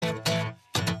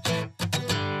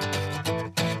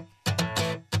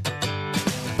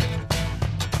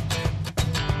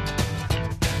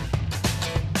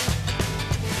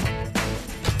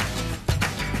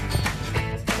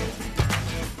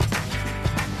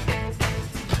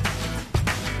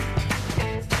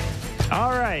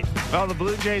right. Well, the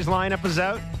Blue Jays lineup is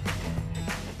out.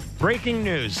 Breaking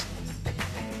news.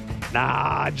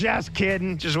 Nah, just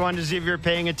kidding. Just wanted to see if you're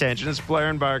paying attention. It's Blair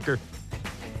and Barker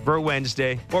for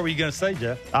Wednesday. What were you going to say,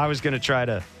 Jeff? I was going to try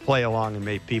to play along and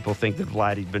make people think that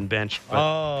Vladdy'd been benched.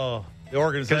 Oh, the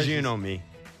organization. Because you know me.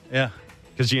 Yeah.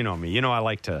 Because you know me. You know I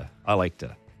like to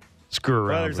screw around.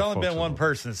 Well, there's only been one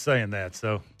person saying that,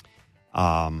 so.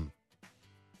 I'm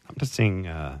just saying,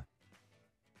 the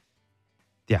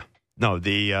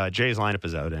Jays lineup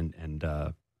is out, and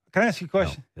can I ask you a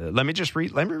question? let me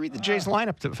read the Jays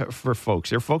lineup for folks.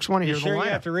 Here, folks want to hear the lineup.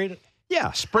 You have to read it?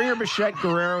 Yeah, Springer, Bichette,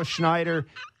 Guerrero, Schneider,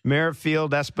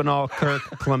 Merrifield, Espinal, Kirk,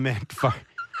 Clement,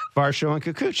 Varsho, and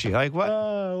Kikuchi. Like what?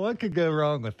 What could go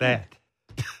wrong with that?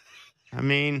 I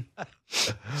mean,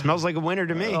 smells like a winner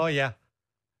to me. Oh yeah,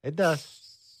 it does.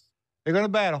 They're going to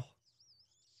battle.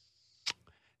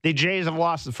 The Jays have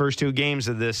lost the first two games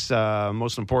of this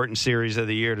most important series of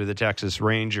the year to the Texas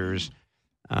Rangers.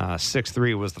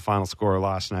 6-3 was the final score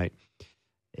last night.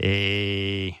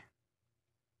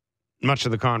 Much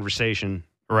of the conversation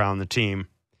around the team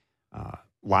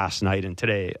last night and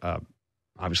today,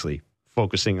 obviously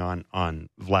focusing on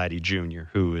Vladdy Jr.,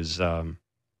 who is, the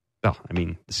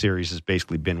series has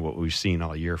basically been what we've seen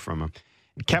all year from him.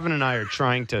 Kevin and I are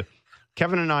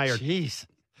Jeez.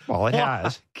 Well, it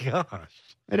has. Gosh.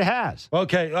 It has.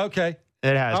 Okay.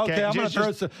 It has. Okay, I'm going to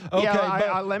throw some. Okay,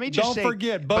 yeah, let me just don't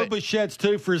forget, Bo Bichette's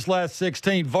 2 for his last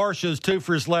 16. Varsho's 2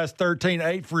 for his last 13,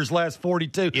 8 for his last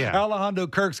 42. Yeah. Alejandro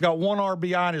Kirk's got 1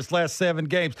 RBI in his last 7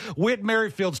 games. Whit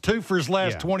Merrifield's 2 for his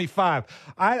last 25.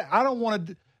 I don't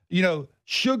want to,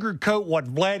 sugarcoat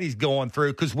what Vladdy's going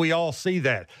through because we all see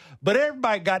that. But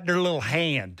everybody got their little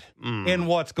hand in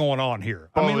what's going on here.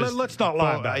 Let's not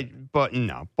lie about it. But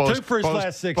no. 2 for his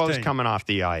last 16. Bo's coming off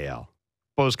the IL.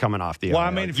 Bo's coming off the IL.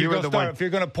 Well, if you're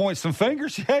going to point some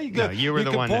fingers, you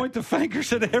can point the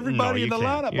fingers at everybody in the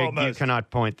lineup almost. You cannot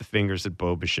point the fingers at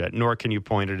Bo Bichette, nor can you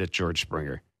point it at George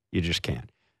Springer. You just can't.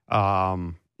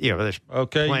 There's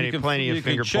plenty of finger pointing. You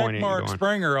can check mark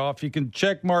Springer off. You can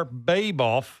check mark Babe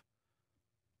off.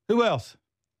 Who else?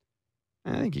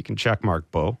 I think you can check mark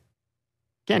Bo.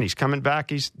 Again, he's coming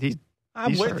back.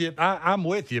 I'm with you. I'm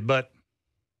with you, but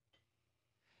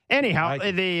anyhow,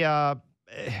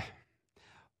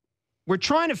 we're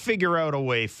trying to figure out a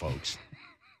way, folks.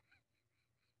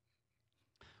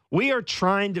 We are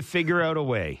trying to figure out a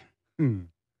way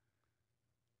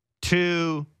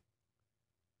to.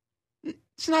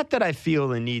 It's not that I feel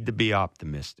the need to be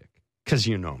optimistic, because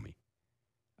you know me.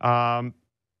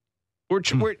 We're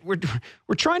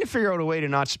trying to figure out a way to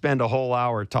not spend a whole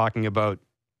hour talking about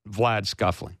Vlad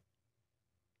scuffling.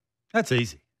 That's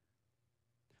easy.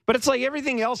 But it's like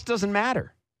everything else doesn't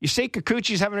matter. You say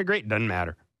Kikuchi's having a great, doesn't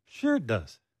matter. Sure it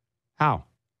does. How?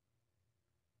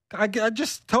 I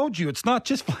just told you, it's not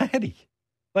just Vladdy.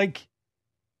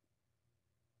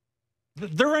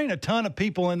 There ain't a ton of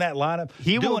people in that lineup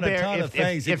doing a ton of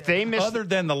things if they miss, other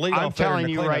than the leadoff.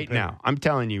 I'm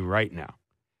telling you right now.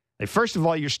 First of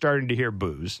all, you're starting to hear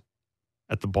boos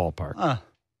at the ballpark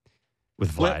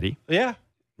with Vladdy. Yeah.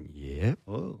 Yep.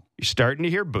 Whoa. You're starting to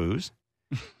hear boos.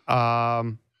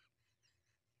 And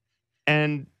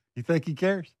you think he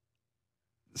cares?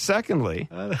 Secondly,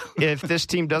 if this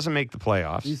team doesn't make the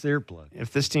playoffs, he's earplug.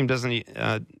 If this team doesn't make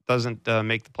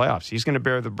the playoffs, he's going to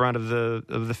bear the brunt of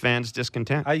the fans'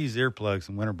 discontent. I use earplugs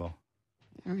in winter ball.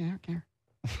 I don't care.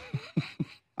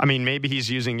 Maybe he's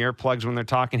using earplugs when they're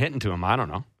talking, hitting to him. I don't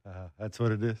know. That's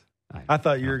what it is. I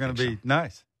thought you were going to be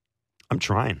nice. I'm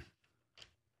trying.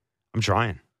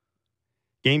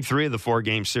 Game 3 of the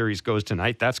 4-game series goes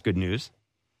tonight. That's good news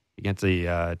against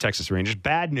the Texas Rangers.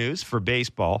 Bad news for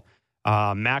baseball.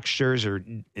 Max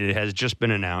Scherzer, it has just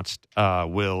been announced,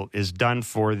 is done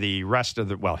for the rest of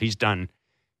the. Well, he's done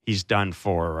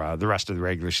for the rest of the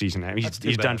regular season.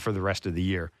 He's done for the rest of the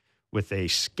year with a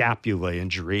scapula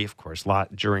injury. Of course,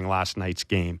 during last night's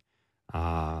game,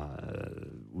 it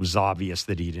was obvious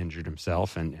that he'd injured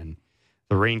himself, and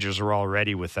the Rangers are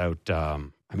already without.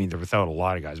 They're without a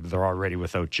lot of guys, but they're already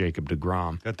without Jacob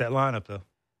deGrom. Got that lineup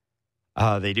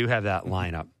though. They do have that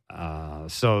lineup.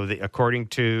 According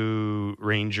to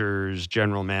Rangers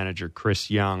general manager Chris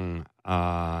Young,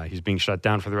 he's being shut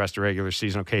down for the rest of the regular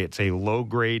season. Okay, it's a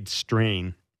low-grade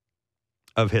strain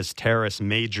of his teres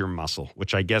major muscle,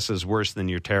 which I guess is worse than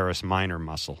your teres minor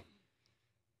muscle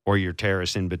or your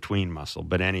teres in-between muscle.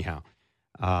 But anyhow,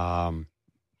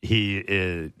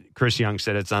 Chris Young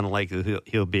said it's unlikely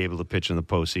he'll be able to pitch in the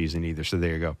postseason either. So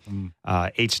there you go.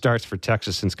 8 starts for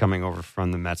Texas since coming over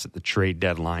from the Mets at the trade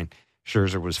deadline.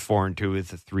 Scherzer was 4-2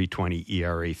 with a 3.20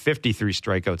 ERA, 53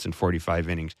 strikeouts in 45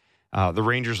 innings. The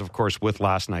Rangers, of course, with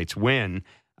last night's win,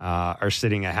 are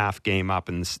sitting a half game up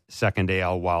in the second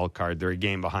AL wild card. They're a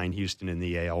game behind Houston in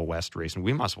the AL West race, and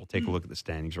we must well take a look at the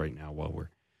standings right now while we're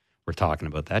talking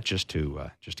about that, just to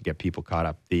get people caught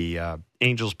up. The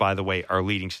Angels, by the way, are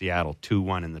leading Seattle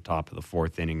 2-1 in the top of the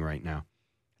fourth inning right now.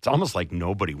 It's almost like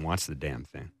nobody wants the damn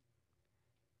thing.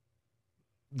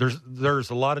 There's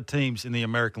a lot of teams in the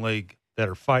American League that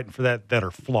are fighting for that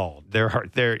are flawed.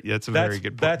 That's a very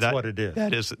good point. That's what it is.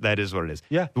 That is what it is.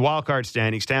 Yeah. The wild card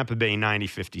standings: Tampa Bay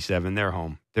 90-57. They're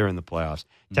home. They're in the playoffs.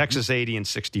 Mm-hmm. Texas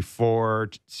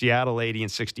 80-64. Seattle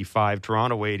 80-65.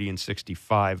 Toronto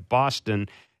 80-65. Boston,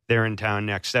 they're in town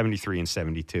next,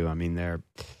 73-72. I mean, they're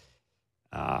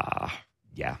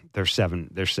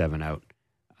seven out.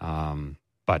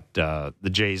 But the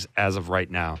Jays, as of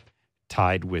right now,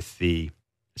 tied with the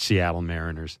Seattle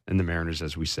Mariners, and the Mariners,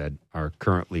 as we said, are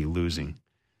currently losing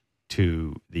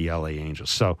to the LA Angels.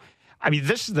 So, I mean,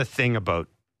 this is the thing about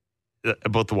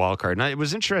the wild card. Now, it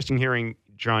was interesting hearing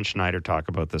John Schneider talk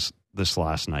about this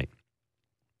last night.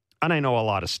 And I know a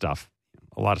lot of stuff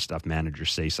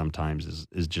managers say sometimes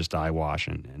is just eyewash,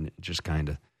 and it just kind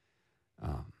of,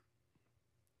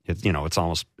 it's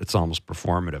almost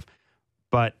performative.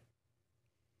 But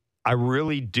I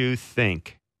really do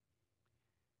think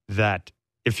that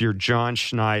if you're John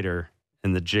Schneider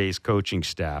and the Jays coaching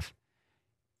staff,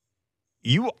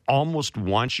 you almost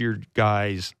want your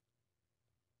guys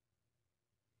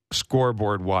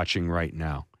scoreboard watching right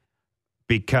now,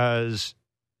 because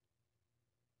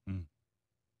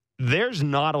there's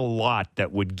not a lot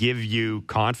that would give you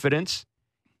confidence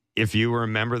if you were a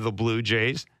member of the Blue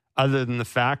Jays, other than the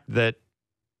fact that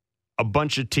a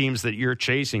bunch of teams that you're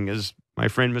chasing, as my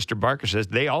friend Mr. Barker says,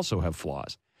 they also have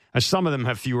flaws. Some of them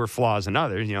have fewer flaws than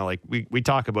others. You know, like we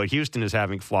talk about Houston as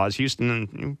having flaws. Houston,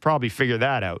 you probably figure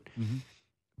that out. Mm-hmm.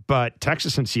 But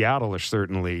Texas and Seattle are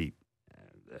certainly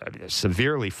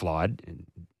severely flawed. And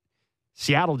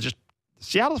Seattle's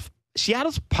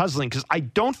puzzling, because I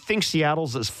don't think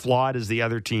Seattle's as flawed as the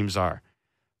other teams are.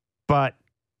 But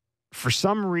for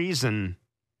some reason,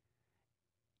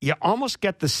 you almost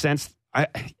get the sense I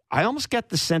almost get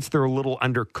the sense they're a little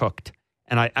undercooked.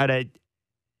 And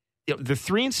they're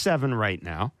 3-7 right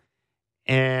now,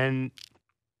 and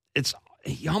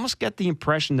you almost get the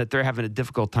impression that they're having a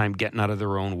difficult time getting out of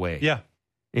their own way. Yeah,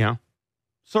 you know,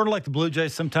 sort of like the Blue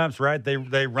Jays sometimes, right? They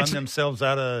run themselves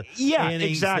out of innings.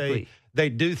 Exactly. They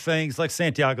do things like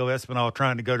Santiago Espinal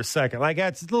trying to go to second, like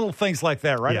that's little things like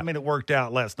that, right? Yeah. I mean, it wored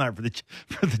out last night for the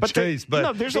Jays,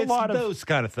 but there's a lot of those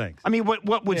kind of things. I mean,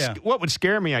 what would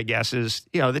scare me, I guess, is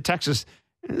the Texas's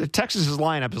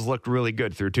lineup has looked really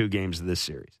good through 2 games of this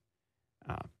series.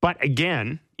 But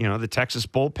again, the Texas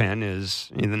bullpen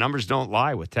the numbers don't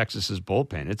lie with Texas's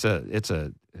bullpen. It's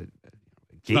a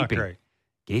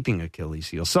gaping Achilles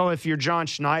heel. So if you're John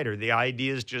Schneider, the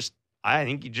idea is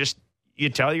you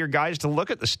tell your guys to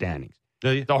look at the standings.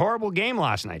 Do you? The horrible game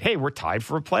last night. Hey, we're tied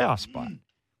for a playoff spot.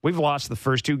 We've lost the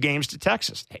first 2 games to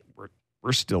Texas. Hey,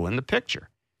 we're still in the picture.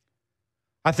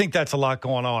 I think that's a lot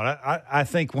going on. I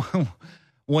think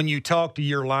when you talk to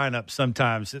your lineup,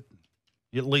 sometimes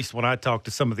at least when I talk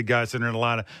to some of the guys that are in the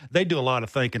lineup, they do a lot of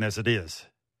thinking as it is.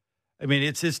 I mean,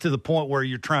 it's to the point where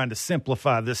you're trying to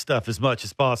simplify this stuff as much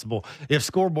as possible. If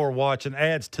scoreboard watching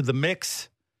adds to the mix,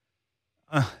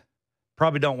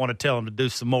 probably don't want to tell them to do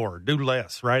some more, do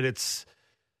less, right? It's,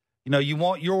 you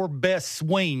want your best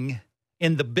swing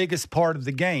in the biggest part of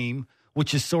the game,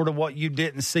 which is sort of what you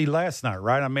didn't see last night,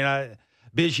 right? I mean,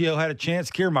 Biggio had a chance,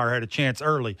 Kiermaier had a chance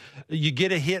early. You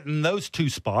get a hit in those 2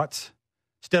 spots.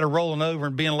 Instead of rolling over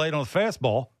and being late on the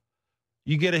fastball,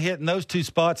 you get a hit in those 2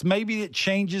 spots. Maybe it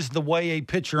changes the way a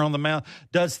pitcher on the mound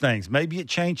does things. Maybe it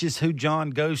changes who John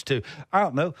goes to. I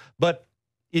don't know. But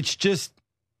it's just,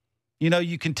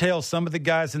 you can tell some of the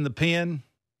guys in the pen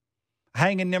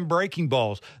hanging them breaking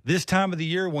balls. This time of the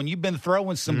year when you've been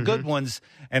throwing some good ones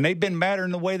and they've been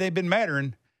mattering the way they've been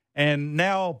mattering, and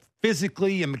now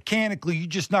physically and mechanically you're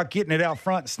just not getting it out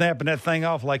front and snapping that thing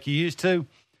off like you used to.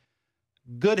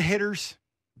 Good hitters,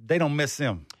 they don't miss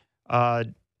them.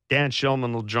 Dan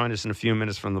Shulman will join us in a few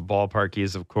minutes from the ballpark. He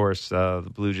is, of course, the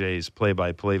Blue Jays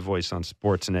play-by-play voice on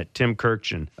Sportsnet. Tim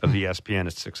Kirkjian of ESPN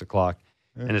at 6 o'clock.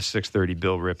 Yeah. And at 6:30,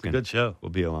 Bill Ripken. Good show. Will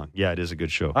be along. Yeah, it is a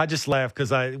good show. I just laughed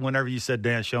because whenever you said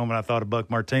Dan Shulman, I thought of Buck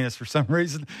Martinez for some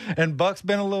reason. And Buck's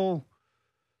been a little,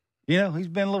 he's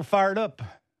been a little fired up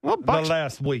the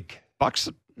last week. Buck's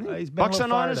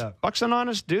an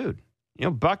honest dude.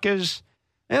 Buck is,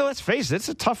 let's face it, it's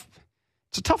a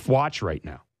tough watch right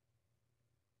now.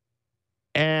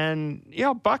 And,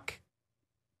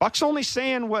 Buck's only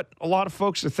saying what a lot of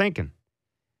folks are thinking.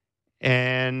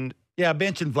 And yeah,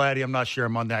 benching Vladdy, I'm not sure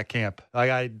I'm on that camp.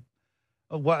 I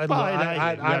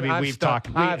We've talked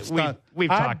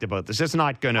about this. It's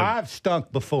not going to. I've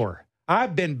stunk before.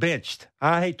 I've been benched.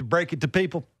 I hate to break it to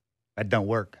people. That don't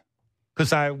work.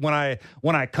 Because when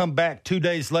I come back 2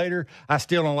 days later, I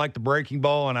still don't like the breaking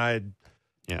ball, and I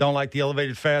don't like the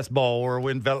elevated fastball. Or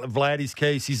when Vladdy's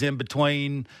case, he's in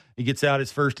between. He gets out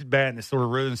his first at bat, and it sort of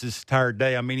ruins his entire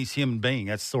day. I mean, he's a human being.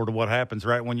 That's sort of what happens,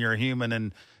 right? When you're a human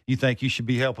and you think you should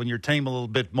be helping your team a little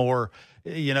bit more.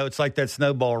 You know, it's like that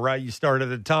snowball, right? You start at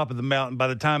the top of the mountain. By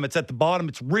the time it's at the bottom,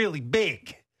 it's really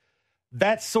big.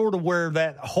 That's sort of where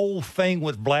that whole thing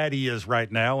with Vladdy is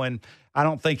right now, and I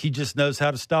don't think he just knows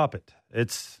how to stop it. I've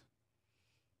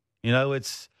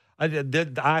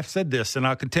said this, and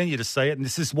I'll continue to say it, and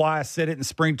this is why I said it in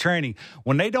spring training.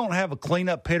 When they don't have a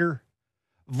cleanup hitter,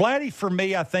 Vladdy, for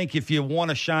me, I think if you want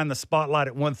to shine the spotlight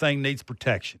at one thing, needs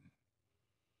protection.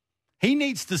 He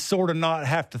needs to sort of not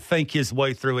have to think his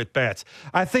way through at bats.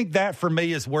 I think that, for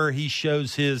me, is where he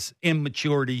shows his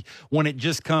immaturity when it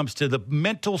just comes to the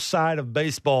mental side of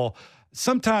baseball.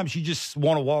 Sometimes you just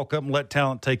want to walk up and let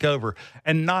talent take over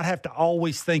and not have to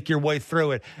always think your way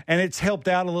through it. And it's helped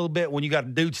out a little bit when you got a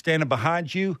dude standing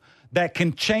behind you that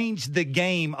can change the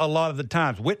game a lot of the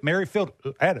times. Whit Merrifield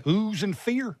had ooze and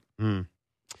fear.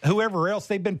 Whoever else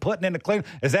they've been putting in the clean,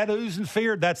 is that ooze and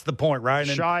fear? That's the point, right?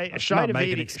 And Shai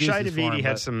Davidi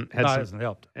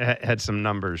had some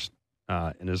numbers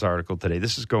in his article today.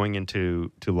 This is going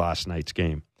into last night's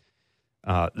game.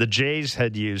 The Jays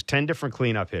had used 10 different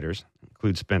cleanup hitters,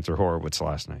 include Spencer Horwitz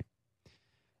last night.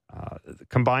 The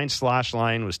combined slash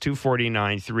line was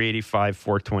 249, 385,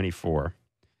 424.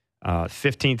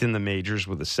 15th in the majors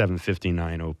with a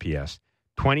 759 OPS.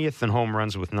 20th in home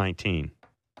runs with 19.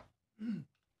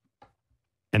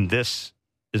 And this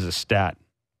is a stat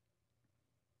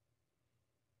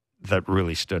that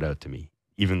really stood out to me,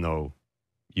 even though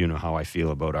you know how I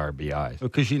feel about RBIs.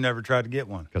 Because you never tried to get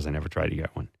one. Because I never tried to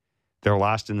get one. They're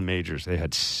last in the majors. They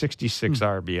had 66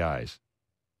 RBIs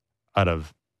out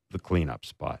of the cleanup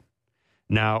spot.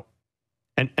 Now,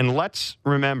 and let's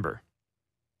remember,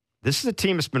 this is a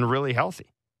team that's been really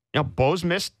healthy. You know, Bo's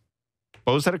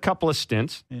had a couple of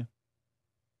stints. Yeah.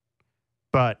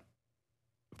 But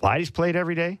Vladdy's played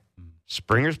every day.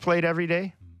 Springer's played every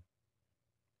day.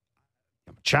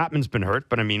 Chapman's been hurt,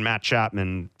 but I mean, Matt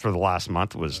Chapman for the last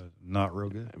month was not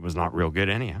real good. It was not real good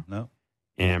anyhow. No.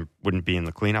 And wouldn't be in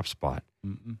the cleanup spot.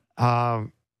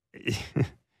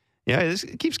 This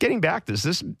keeps getting back to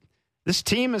this. This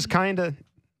team is kind of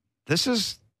this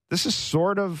is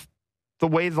sort of the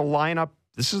way the lineup.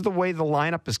 This is the way the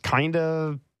lineup is kind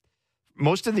of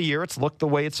most of the year. It's looked the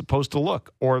way it's supposed to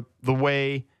look, or the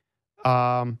way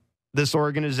this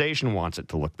organization wants it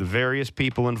to look. The various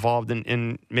people involved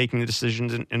in making the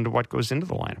decisions into what goes into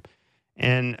the lineup,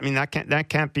 and I mean that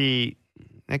can't be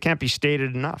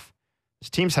stated enough. This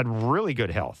team's had really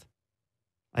good health.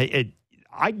 I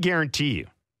guarantee you,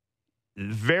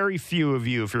 very few of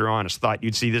you, if you're honest, thought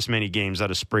you'd see this many games out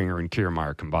of Springer and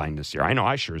Kiermaier combined this year. I know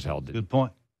I sure as hell did. Good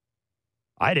point.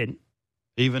 I didn't.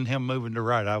 Even him moving to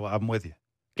right, I'm with you.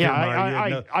 Yeah,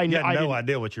 I had no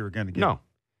idea what you were going to get. No.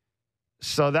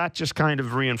 So that just kind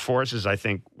of reinforces, I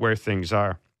think, where things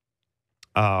are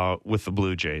with the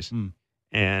Blue Jays.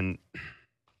 And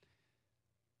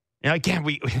again,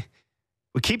 we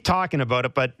keep talking about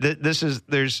it, but there's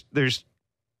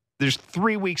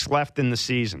 3 weeks left in the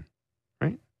season,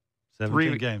 right?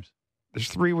 17 games. There's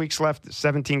 3 weeks left,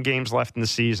 17 games left in the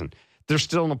season. They're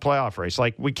still in the playoff race.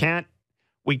 Like we can't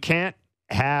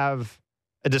have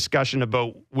a discussion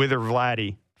about with or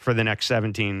Vladdy for the next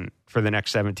 17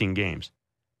 games.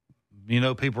 You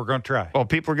know, people are going to try. Well,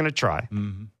 people are going to try.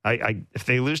 Mm-hmm. If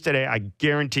they lose today, I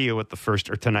guarantee you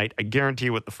tonight, I guarantee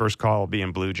you what the first call will be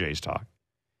in Blue Jays talk.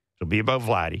 It'll be about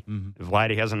Vladdy. Mm-hmm. If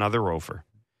Vladdy has another rofer.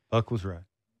 Buck was right.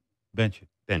 Bench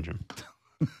him.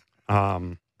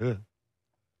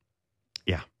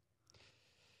 Yeah.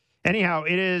 Anyhow,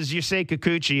 it is Yusei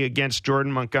Kikuchi against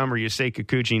Jordan Montgomery. Yusei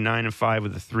Kikuchi 9-5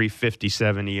 with a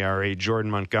 3.57 ERA. Jordan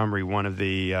Montgomery, one of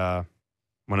the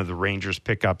Rangers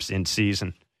pickups in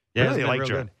season. Yeah, really like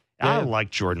Jordan. I like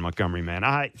Jordan Montgomery, man.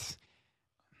 I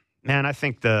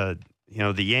think the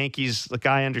Yankees. Look,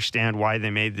 I understand why they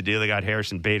made the deal. They got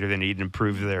Harrison Bader. They need to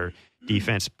improve their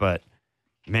defense, but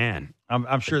man,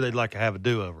 I'm sure they'd like to have a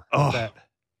do-over. Oh, that.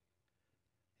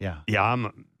 Yeah.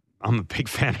 I'm a big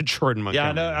fan of Jordan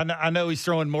Montgomery. Yeah, I know he's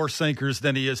throwing more sinkers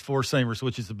than he is four-seamers,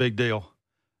 which is a big deal.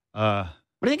 What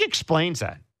do you think explains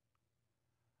that?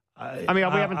 We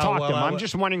haven't talked to him. I'm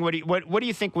just wondering what do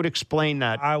you think would explain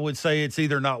that? I would say it's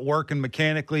either not working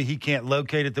mechanically, he can't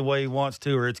locate it the way he wants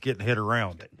to, or it's getting hit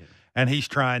around. And he's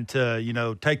trying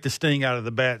to, take the sting out of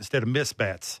the bat instead of miss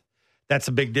bats. That's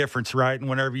a big difference, right? And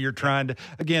whenever you're trying to,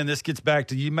 again, this gets back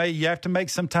to you have to make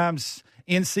sometimes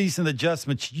in-season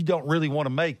adjustments you don't really want to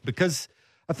make, because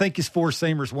I think his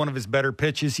four-seamer is one of his better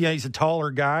pitches. Yeah, he's a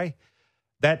taller guy.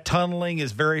 That tunneling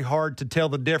is very hard to tell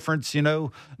the difference,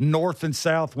 north and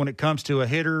south when it comes to a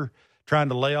hitter trying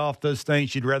to lay off those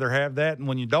things. You'd rather have that. And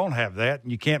when you don't have that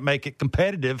and you can't make it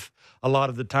competitive a lot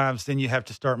of the times, then you have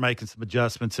to start making some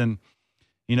adjustments. And,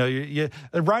 the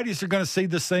righties are going to see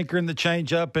the sinker and the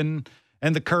changeup and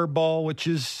the curveball, which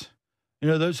is,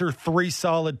 those are three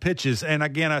solid pitches. And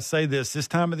again, I say this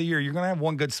time of the year, you're going to have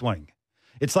one good swing.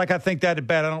 It's like, I think that at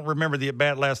bat, I don't remember the at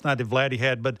bat last night that Vladdy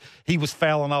had, but he was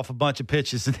fouling off a bunch of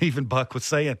pitches, and even Buck was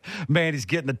saying, man, he's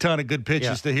getting a ton of good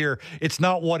pitches to hear. It's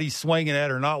not what he's swinging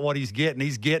at or not what he's getting.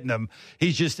 He's getting them.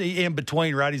 He's just in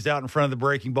between, right? He's out in front of the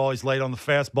breaking ball. He's late on the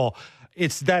fastball.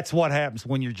 That's what happens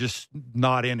when you're just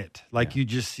not in it. Like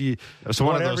so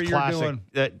one of those classic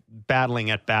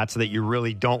battling at bats that you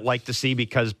really don't like to see,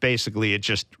 because basically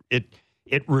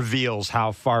it reveals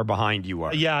how far behind you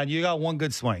are. Yeah, and you got one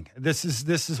good swing. This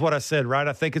is what I said, right?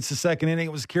 I think it's the second inning,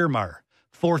 it was Kiermaier.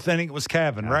 Fourth inning, it was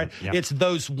Cavan, right? Yeah. It's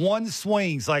those one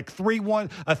swings, like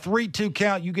 3-1, a 3-2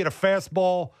 count, you get a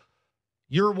fastball.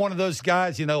 You're one of those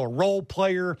guys, a role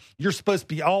player. You're supposed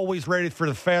to be always ready for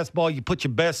the fastball. You put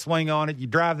your best swing on it. You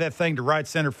drive that thing to right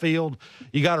center field.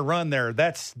 You got to run there.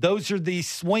 Those are the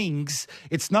swings.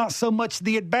 It's not so much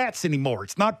the at-bats anymore.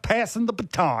 It's not passing the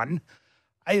baton.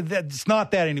 It's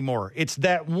not that anymore. It's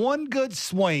that one good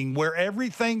swing where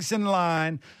everything's in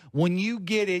line. When you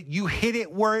get it, you hit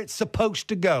it where it's supposed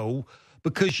to go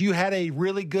because you had a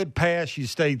really good pass. You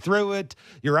stayed through it.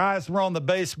 Your eyes were on the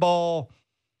baseball.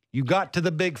 You got to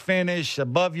the big finish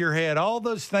above your head. All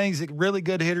those things that really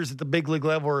good hitters at the big league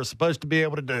level are supposed to be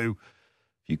able to do.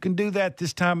 If you can do that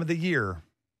this time of the year,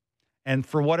 and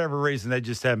for whatever reason, they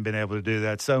just haven't been able to do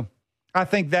that. So I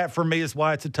think that, for me, is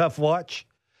why it's a tough watch.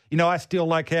 I still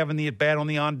like having the at-bat on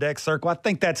the on-deck circle. I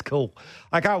think that's cool.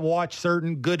 Like, I watch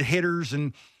certain good hitters,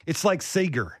 and it's like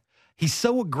Seager. He's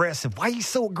so aggressive. Why he's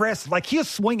so aggressive? Like, he'll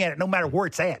swing at it no matter where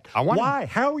it's at. Why?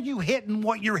 How are you hitting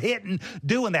what you're hitting,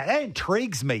 doing that? That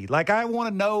intrigues me. Like, I want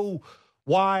to know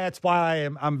why. That's why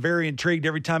I'm very intrigued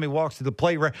every time he walks to the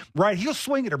plate. Right? He'll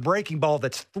swing at a breaking ball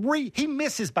that's 3. He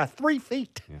misses by 3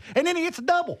 feet. Yeah. And then he hits a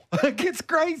double. It gets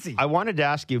crazy. I wanted to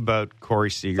ask you about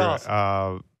Corey Seager.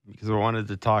 Awesome. Because I wanted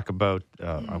to talk about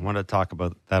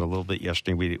that a little bit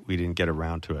yesterday. We didn't get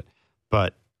around to it.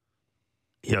 But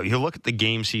you look at the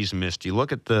games he's missed. You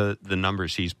look at the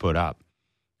numbers he's put up.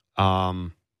 I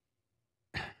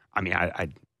don't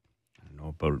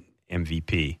know about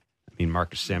MVP. I mean,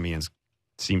 Marcus Semien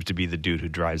seems to be the dude who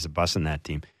drives the bus in that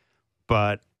team.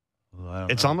 But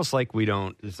it's almost like we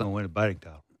don't. Just don't win a batting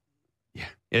title. Yeah,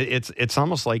 it's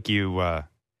almost like you.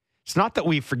 It's not that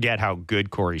we forget how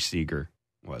good Corey Seager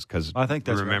was, because I think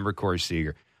that's remember right. Corey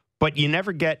Seager, but you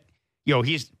never get.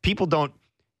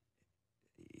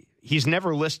 He's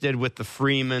never listed with the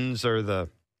Freemans or the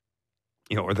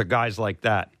guys like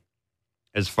that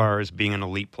as far as being an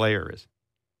elite player is,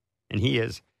 and he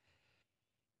is.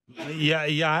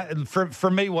 Yeah.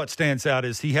 For me, what stands out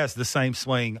is he has the same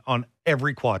swing on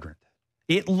every quadrant.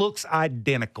 It looks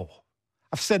identical.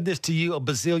 I've said this to you a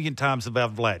bazillion times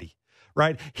about Vladdy,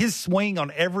 right? His swing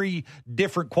on every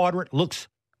different quadrant looks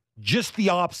just the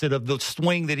opposite of the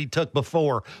swing that he took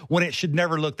before, when it should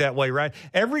never look that way, right?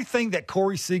 Everything that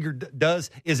Corey Seager does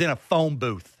is in a phone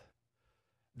booth.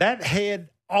 That head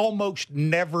almost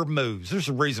never moves. There's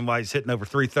a reason why he's hitting over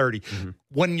 330. Mm-hmm.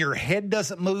 When your head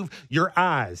doesn't move, your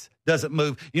eyes doesn't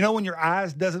move. When your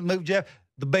eyes doesn't move, Jeff,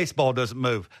 the baseball doesn't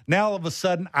move. Now, all of a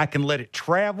sudden, I can let it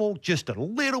travel just a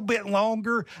little bit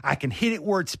longer. I can hit it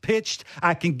where it's pitched.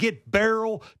 I can get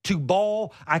barrel to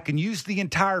ball. I can use the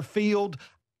entire field.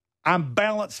 I'm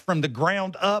balanced from the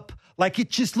ground up. Like, it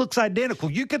just looks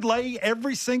identical. You could lay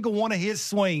every single one of his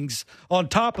swings on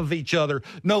top of each other,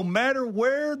 no matter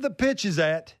where the pitch is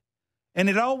at, and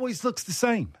it always looks the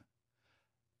same.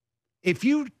 If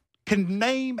you can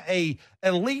name a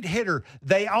elite hitter,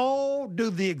 they all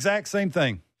do the exact same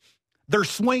thing. Their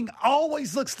swing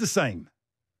always looks the same.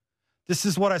 This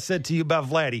is what I said to you about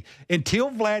Vladdy.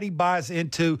 Until Vladdy buys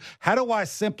into, how do I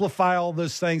simplify all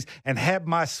those things and have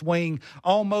my swing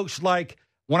almost like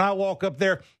when I walk up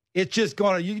there, you're just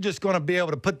going to be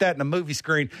able to put that in a movie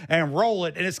screen and roll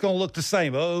it, and it's going to look the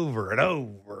same over and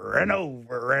over and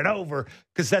over and over,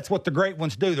 because that's what the great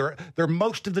ones do. They're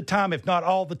most of the time, if not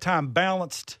all the time,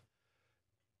 balanced.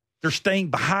 They're staying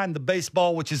behind the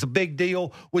baseball, which is a big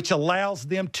deal, which allows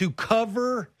them to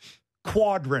cover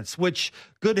quadrants, which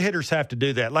good hitters have to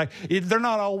do that. Like, they're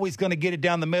not always going to get it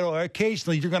down the middle.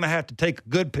 Occasionally, you're going to have to take a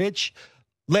good pitch,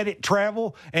 let it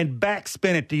travel, and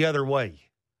backspin it the other way.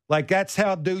 Like, that's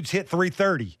how dudes hit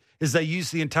 330, is they use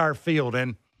the entire field.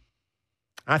 And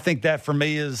I think that, for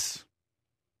me, is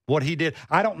what he did.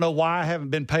 I don't know why I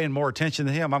haven't been paying more attention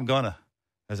to him. I'm going to.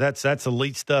 Because that's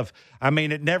elite stuff. I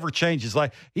mean, it never changes.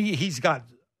 Like, he's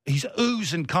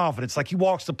oozing confidence. Like, he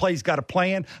walks the play, he's got a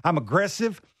plan. I'm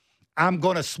aggressive. I'm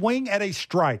going to swing at a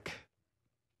strike.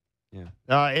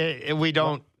 Yeah. We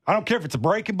don't. I don't care if it's a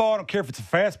breaking ball. I don't care if it's a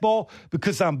fastball,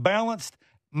 because I'm balanced.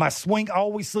 My swing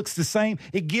always looks the same.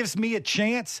 It gives me a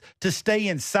chance to stay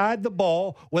inside the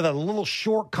ball with a little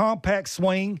short, compact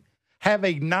swing, have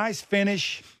a nice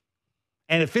finish.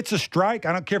 And if it's a strike,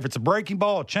 I don't care if it's a breaking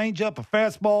ball, a changeup, a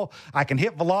fastball, I can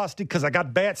hit velocity because I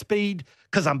got bat speed,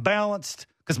 because I'm balanced,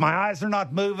 because my eyes are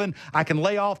not moving. I can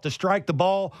lay off to strike the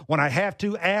ball when I have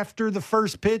to after the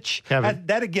first pitch.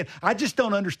 That again, I just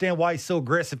don't understand why he's so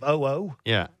aggressive. 0-0.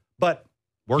 Yeah. But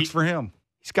works for him.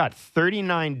 He's got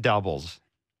 39 doubles,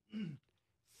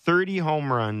 30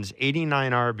 home runs,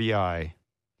 89 RBI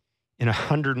in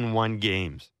 101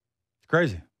 games. It's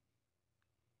crazy.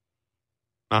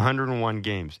 101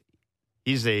 games.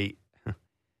 He's a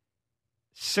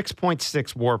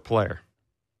 6.6 WAR player.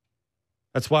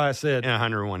 That's why I said in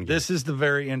 101 games. This is the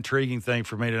very intriguing thing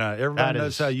for me tonight. Everybody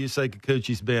knows how Yusei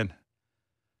Kikuchi's been.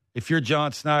 If you're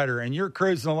John Snyder and you're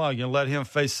cruising along, you'll let him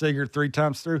face Seager 3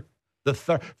 times through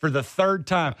for the third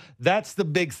time. That's the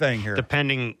big thing here.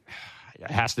 It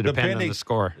has to depend on the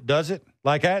score. Does it?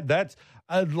 Like that's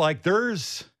like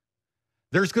there's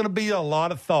going to be a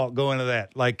lot of thought going into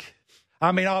that. Like,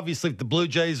 I mean, obviously, if the Blue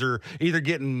Jays are either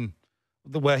getting,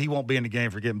 well, he won't be in the game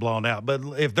for getting blown out. But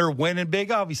if they're winning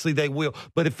big, obviously they will.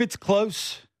 But if it's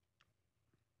close,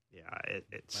 yeah,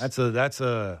 that's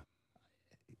a.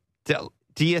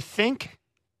 Do you think?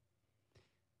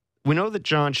 We know that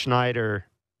John Schneider.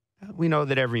 We know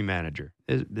that every manager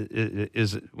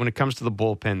is when it comes to the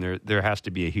bullpen, there has to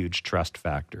be a huge trust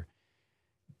factor.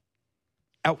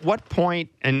 At what point?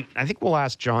 And I think we'll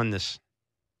ask John this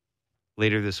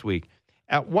later this week.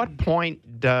 At what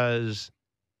point does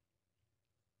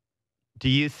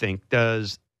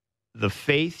the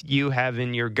faith you have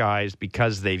in your guys,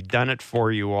 because they've done it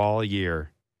for you all year,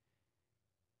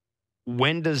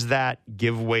 when does that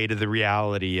give way to the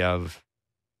reality of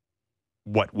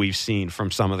what we've seen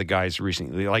from some of the guys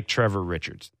recently, like Trevor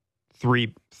Richards,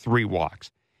 three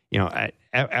walks? You know,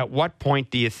 at what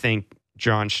point do you think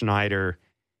John Schneider,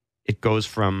 it goes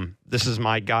from this is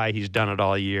my guy, he's done it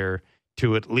all year,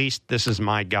 to at least this is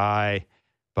my guy,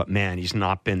 but man, he's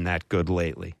not been that good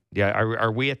lately? Yeah,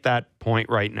 are we at that point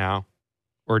right now,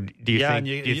 or do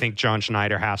you think John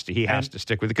Schneider has to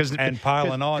stick with it? Because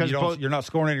piling on, you're not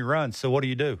scoring any runs. So what do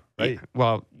you do? Right?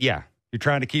 Yeah. You're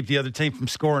trying to keep the other team from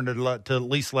scoring to at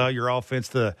least allow your offense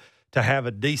to have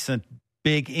a decent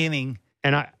big inning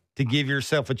and to give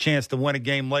yourself a chance to win a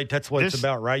game late. That's what it's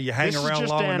about, right? You hang around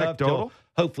long enough till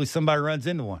hopefully somebody runs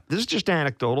into one. This is just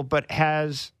anecdotal, but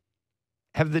have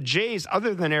the Jays,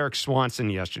 other than Eric Swanson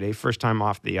yesterday, first time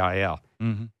off the IL,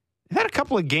 they've had a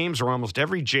couple of games where almost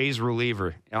every Jays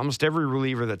reliever, almost every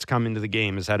reliever that's come into the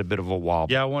game has had a bit of a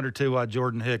wobble. Yeah, I wonder, too, why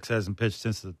Jordan Hicks hasn't pitched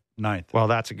since the 9th. Well,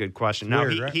 that's a good question. Now,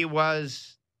 right? he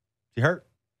was... He hurt?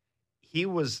 He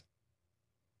was...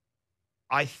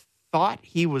 I thought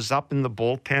he was up in the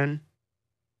bullpen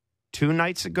 2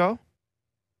 nights ago.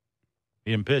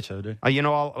 He didn't pitch, though, did he?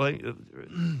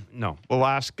 No. We'll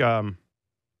ask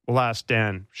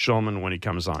Dan Shulman when he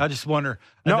comes on. I just wonder.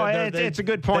 No, it's a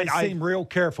good point. They seem real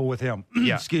careful with him.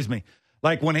 Yeah. Excuse me.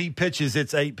 Like when he pitches,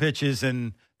 it's 8 pitches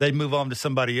and they move on to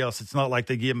somebody else. It's not like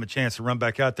they give him a chance to run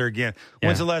back out there again. Yeah.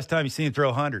 When's the last time you seen him throw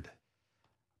 100?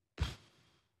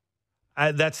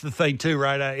 That's the thing, too,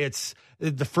 right?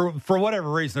 For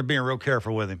whatever reason, they're being real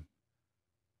careful with him.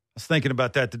 I was thinking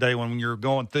about that today when you're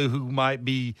going through who might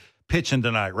be pitching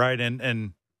tonight, right?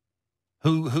 And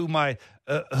who might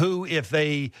if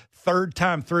they third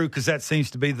time through, because that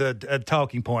seems to be the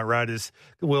talking point, right? Is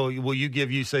will you give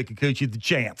Yusei Kikuchi the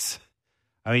chance?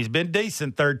 I mean, he's been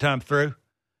decent third time through.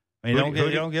 I mean, you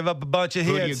don't give up a bunch of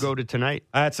hits. Who do you go to tonight?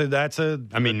 That's a.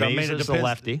 I mean, Mesa's a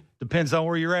lefty. Depends on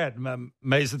where you're at.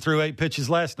 Mesa threw 8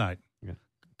 pitches last night. Yeah.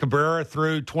 Cabrera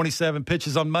threw 27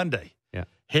 pitches on Monday. Yeah.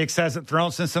 Hicks hasn't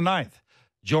thrown since the 9th.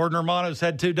 Jordan Romano's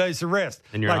had 2 days of rest.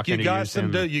 And you're not going to use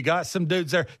him. You got some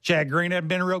dudes there. Chad Green hasn't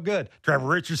been real good. Trevor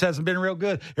Richards hasn't been real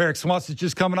good. Eric Swanson's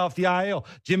just coming off the IL.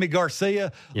 Jimmy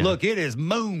Garcia, Look, it is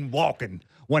moonwalking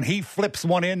when he flips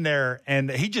one in there, and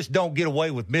he just don't get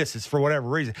away with misses for whatever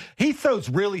reason. He throws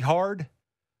really hard,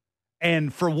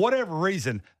 and for whatever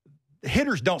reason,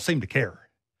 hitters don't seem to care.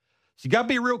 So you got to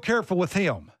be real careful with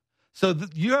him. So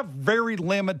you have very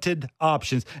limited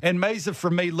options. And Meza, for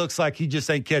me, looks like he just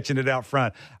ain't catching it out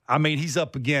front. I mean, he's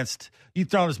up against, you've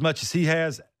thrown as much as he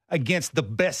has against the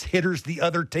best hitters the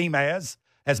other team has,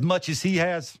 as much as he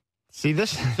has. See,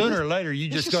 this sooner or later,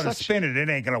 you're just going to spin it. It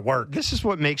ain't going to work. This is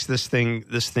what makes this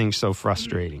thing so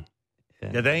frustrating.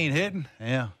 Yeah, they ain't hitting?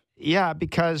 Yeah. Yeah,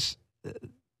 because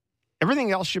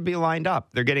everything else should be lined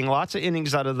up. They're getting lots of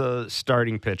innings out of the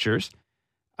starting pitchers.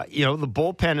 The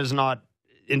bullpen is not,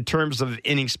 in terms of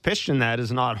innings pitched in that,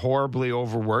 is not horribly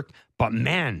overworked. But,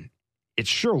 man, it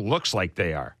sure looks like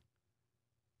they are.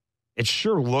 It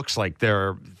sure looks like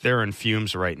they're in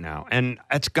fumes right now. And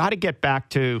it's got to get back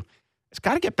to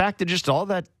just all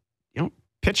that,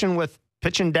 pitching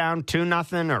down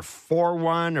 2-0 or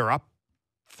 4-1 or up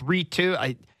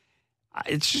 3-2.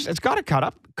 It's got to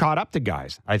caught up to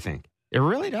guys, I think. It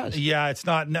really does. Yeah, it's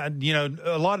not,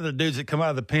 a lot of the dudes that come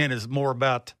out of the pen is more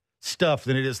about stuff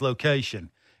than it is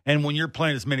location. And when you're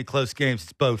playing as many close games,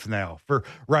 it's both now.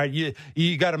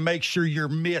 You got to make sure your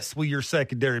miss with your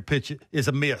secondary pitch is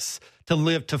a miss to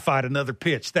live to fight another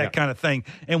pitch, that kind of thing.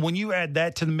 And when you add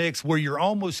that to the mix where you're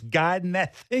almost guiding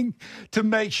that thing to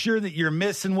make sure that you're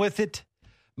missing with it,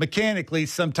 mechanically,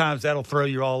 sometimes that'll throw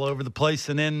you all over the place,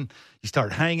 and then you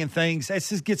start hanging things. It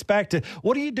just gets back to,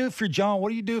 what do you do if you're John? What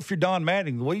do you do if you're Don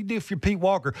Mattingly? What do you do if you're Pete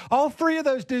Walker? All three of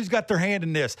those dudes got their hand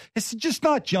in this. It's just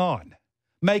not John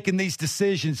making these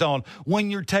decisions on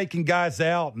when you're taking guys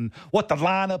out and what the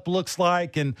lineup looks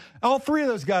like, and all three of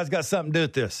those guys got something to do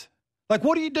with this. Like,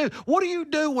 what do you do? What do you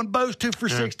do when Bo's 2 for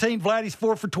 16, Vladdy's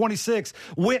 4 for 26,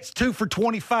 Witt's 2 for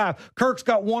 25, Kirk's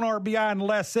got 1 RBI in the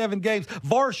last 7 games,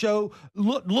 Varsho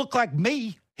look like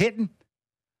me hitting?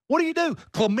 What do you do?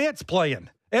 Clement's playing,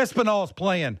 Espinal's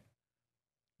playing,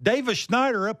 Davis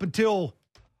Schneider up until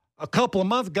a couple of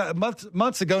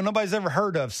months ago nobody's ever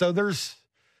heard of. So there's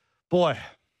a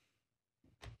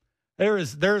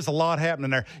lot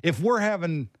happening there. If we're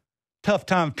having tough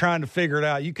time trying to figure it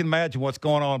out, you can imagine what's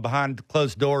going on behind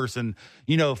closed doors. And,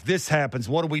 if this happens,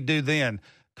 what do we do then?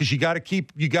 Because you got to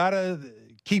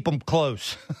keep them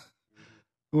close,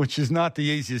 which is not the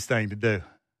easiest thing to do.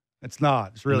 It's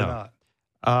not. It's really not.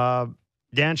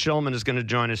 Dan Shulman is going to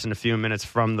join us in a few minutes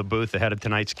from the booth ahead of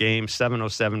tonight's game.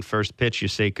 7:07 first pitch,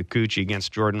 Yusei Kikuchi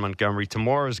against Jordan Montgomery.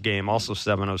 Tomorrow's game, also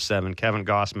 7:07, Kevin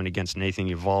Gossman against Nathan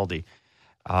Eovaldi.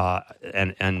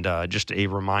 And just a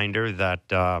reminder that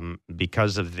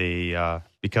because of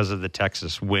the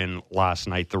Texas win last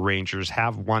night, the Rangers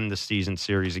have won the season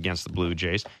series against the Blue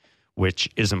Jays, which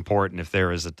is important if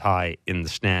there is a tie in the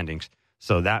standings.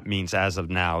 So that means as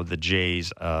of now, the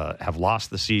Jays have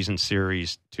lost the season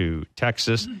series to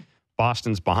Texas.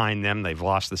 Boston's behind them. They've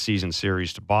lost the season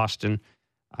series to Boston.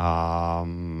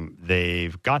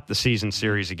 They've got the season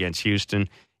series against Houston,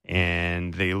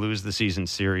 and they lose the season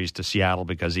series to Seattle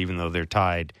because even though they're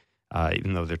tied,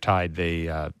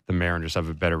 the Mariners have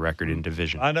a better record in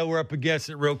division. I know we're up against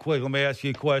it real quick. Let me ask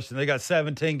you a question. They got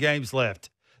 17 games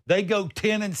left. They go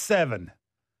 10-7.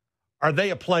 Are they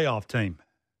a playoff team?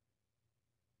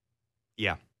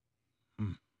 Yeah.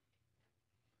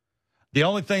 The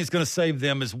only thing that's going to save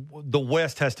them is the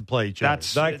West has to play each other.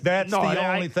 That's the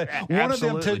only thing. One of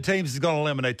them two teams is going to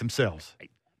eliminate themselves.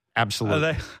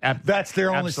 Absolutely. That's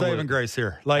their only saving grace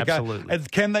here. Absolutely.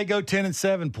 Can they go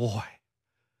 10-7? Boy.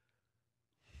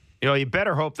 You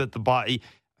better hope that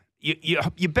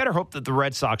you better hope that the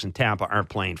Red Sox and Tampa aren't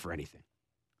playing for anything.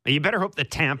 You better hope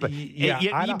that Tampa.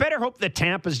 You better hope that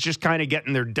Tampa's just kind of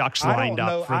getting their ducks lined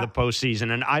up for the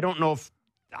postseason. And I don't know if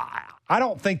I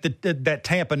don't think that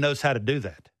Tampa knows how to do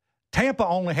that. Tampa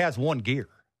only has one gear.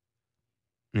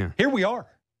 Yeah. Here we are.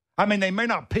 I mean, they may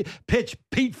not pitch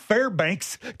Pete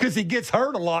Fairbanks because he gets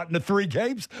hurt a lot in the 3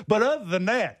 games, but other than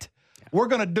that, we're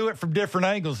going to do it from different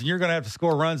angles, and you're going to have to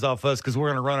score runs off us because we're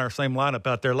going to run our same lineup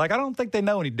out there. I don't think they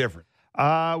know any different.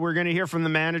 We're going to hear from the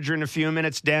manager in a few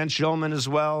minutes, Dan Shulman as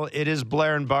well. It is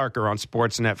Blair and Barker on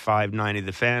Sportsnet 590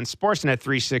 The Fan, Sportsnet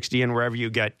 360, and wherever you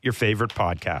get your favorite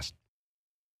podcast.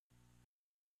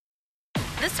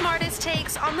 The smartest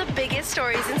takes on the biggest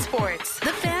stories in sports. The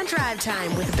Fan Drive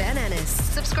Time with Ben Ennis.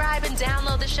 Subscribe and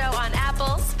download the show on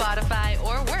Apple, Spotify,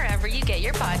 or wherever you get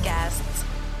your podcasts.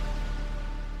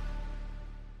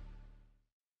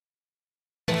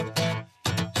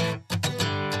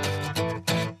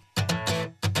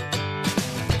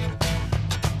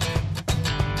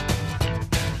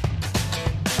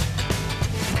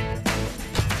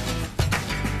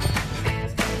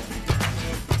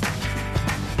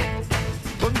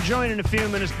 Joined in a few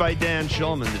minutes by Dan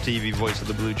Shulman, the TV voice of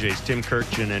the Blue Jays, Tim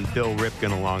Kirkchin, and Bill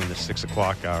Ripken along the 6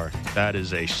 o'clock hour. That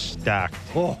is a stacked.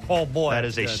 Oh boy, that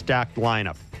is a stacked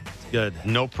lineup. Good.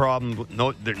 No problem.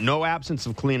 No absence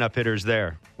of cleanup hitters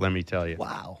there, let me tell you.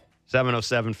 Wow.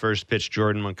 7:07 first pitch,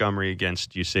 Jordan Montgomery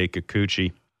against Yusei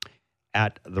Kikuchi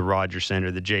at the Rogers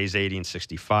Center. The Jays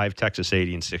 80-65, Texas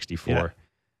 80-64.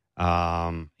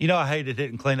 I hated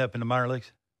hitting cleanup in the minor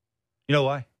leagues. You know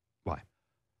why? Why?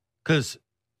 Because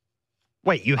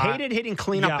wait, you hated hitting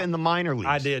cleanup in the minor leagues?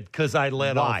 I did because I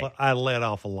let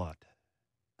off a lot.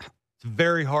 It's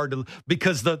very hard to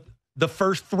because the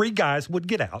first three guys would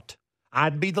get out.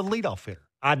 I'd be the leadoff hitter.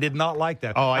 I did not like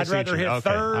that. Oh, I'd rather hit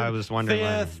third, I was wondering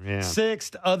fifth,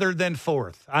 sixth, other than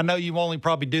fourth. I know you only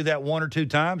probably do that one or two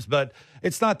times, but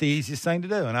it's not the easiest thing to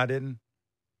do, and I didn't.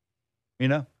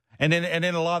 And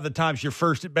then a lot of the times your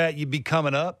first at bat, you'd be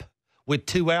coming up with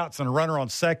two outs and a runner on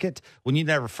second when you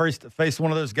never faced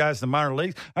one of those guys in the minor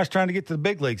leagues. I was trying to get to the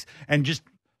big leagues and just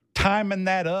timing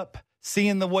that up,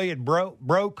 seeing the way it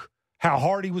broke, how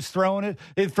hard he was throwing it,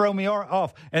 it'd throw me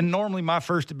off. And normally my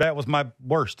first at bat was my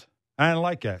worst. I didn't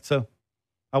like that. So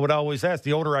I would always ask,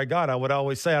 the older I got, I would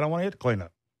always say, I don't want to hit the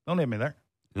cleanup. Don't hit me there.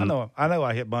 I know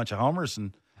I hit a bunch of homers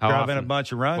and drive in a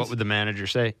bunch of runs. What would the manager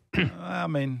say?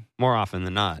 More often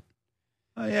than not.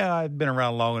 I've been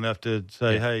around long enough to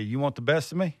say, hey, you want the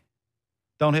best of me?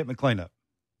 Don't hit me cleanup.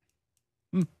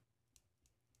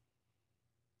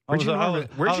 Where did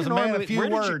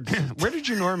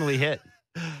you normally hit?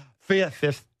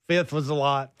 Fifth. Fifth was a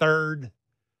lot. Third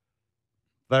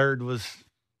was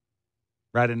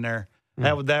right in there.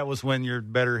 That was when your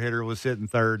better hitter was hitting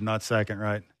third, not second,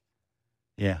 right?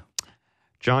 Yeah.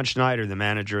 John Schneider, the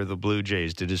manager of the Blue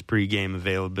Jays, did his pregame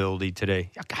availability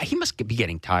today. God, he must be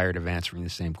getting tired of answering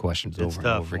the same questions over and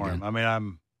over again. Him.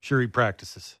 I'm sure he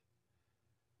practices.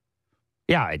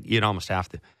 Yeah, you'd almost have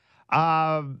to.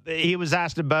 He was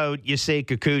asked about Yusei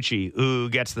Kikuchi, who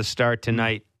gets the start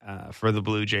tonight for the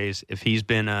Blue Jays. If he's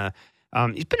been a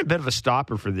bit of a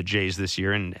stopper for the Jays this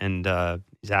year, and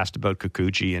he's asked about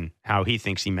Kikuchi and how he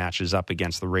thinks he matches up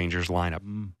against the Rangers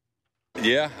lineup.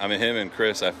 Yeah, him and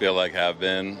Chris, I feel like have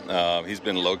been. He's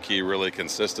been low-key really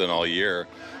consistent all year,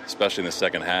 especially in the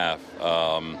second half.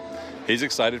 He's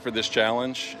excited for this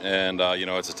challenge, and,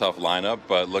 it's a tough lineup,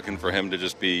 but looking for him to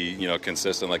just be,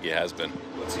 consistent like he has been.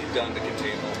 What's he done to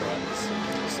contain home runs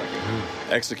in the second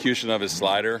half? Execution of his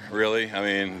slider, really.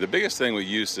 The biggest thing we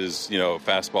use is,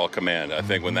 fastball command. I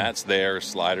think when that's there,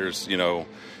 sliders,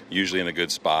 usually in a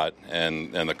good spot,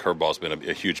 and the curveball's been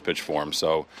a huge pitch for him.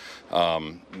 So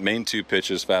main two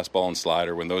pitches, fastball and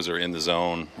slider, when those are in the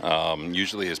zone,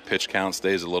 usually his pitch count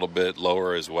stays a little bit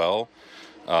lower as well,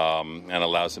 and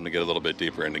allows him to get a little bit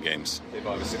deeper into games. They've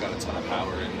obviously got a ton of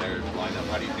power in their lineup.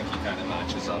 How do you think he kind of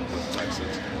matches up with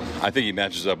Texas? I think he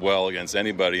matches up well against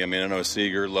anybody. I know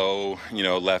Seager, Lowe,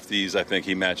 lefties, I think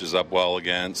he matches up well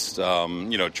against,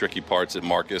 tricky parts at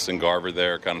Marcus and Garver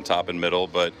there, kind of top and middle,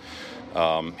 but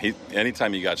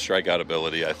anytime you got strikeout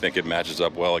ability, I think it matches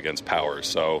up well against power.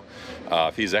 So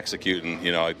if he's executing,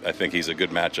 I think he's a good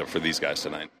matchup for these guys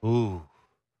tonight. Ooh,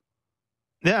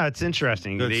 yeah, it's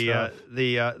interesting. Good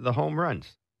The home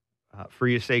runs for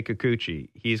Yusei Kikuchi.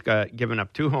 He's given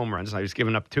up 2 home runs. He's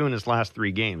given up 2 in his last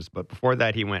 3 games, but before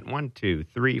that he went 1, 2,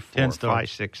 3, 4, 5,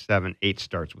 6, 7, 8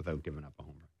 starts without giving up a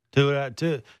home run.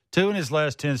 Two in his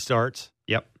last 10 starts.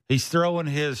 Yep. He's throwing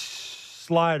his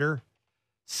slider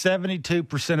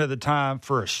 72% of the time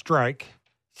for a strike.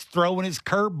 He's throwing his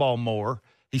curveball more.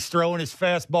 He's throwing his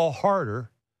fastball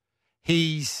harder.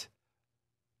 He's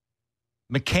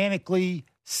mechanically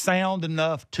sound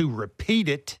enough to repeat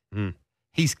it.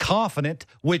 He's confident,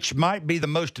 which might be the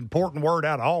most important word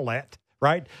out of all that,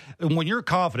 right? And when you're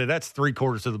confident, that's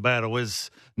 3/4 of the battle, is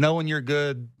knowing you're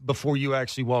good before you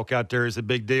actually walk out there is a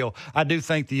big deal. I do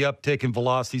think the uptick in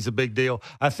velocity is a big deal.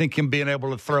 I think him being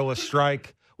able to throw a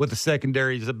strike with the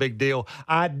secondary is a big deal.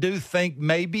 I do think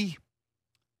maybe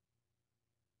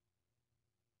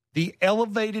the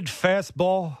elevated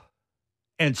fastball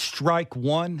and strike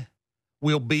one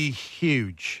will be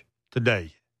huge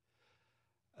today.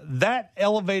 That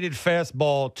elevated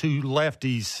fastball to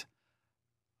lefties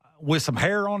with some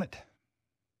hair on it,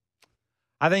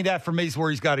 I think that for me is where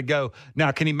he's got to go.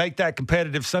 Now, can he make that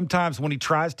competitive? Sometimes when he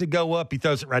tries to go up, he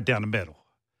throws it right down the middle.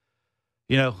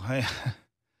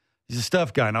 He's a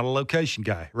stuff guy, not a location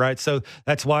guy, right? So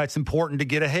that's why it's important to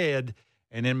get ahead,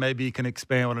 and then maybe you can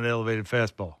expand on an elevated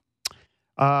fastball.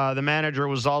 The manager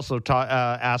was also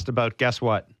asked about, guess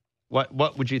what?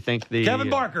 What would you think Kevin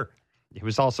Barker. He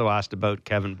was also asked about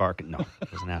Kevin Barker. No, he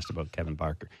wasn't asked about Kevin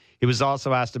Barker. He was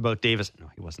also asked about Davis.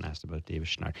 No, he wasn't asked about Davis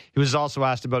Schneider. He was also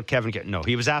asked about Kevin. No,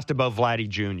 he was asked about Vladdy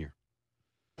Jr.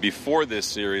 Before this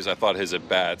series, I thought his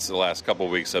at-bats the last couple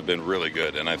of weeks have been really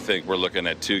good, and I think we're looking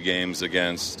at 2 games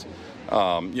against,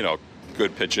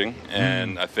 good pitching,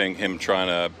 and I think him trying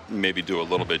to maybe do a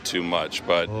little bit too much.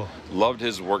 But loved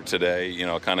his work today.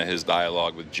 Kind of his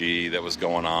dialogue with G that was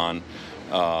going on.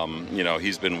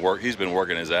 He's been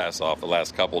working his ass off the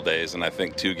last couple days, and I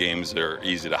think 2 games are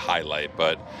easy to highlight.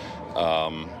 But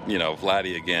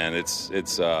Vladdy again, it's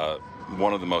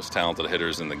one of the most talented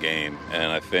hitters in the game,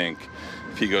 and I think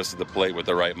if he goes to the plate with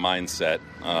the right mindset,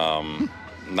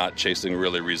 not chasing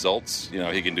really results,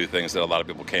 he can do things that a lot of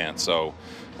people can't. So,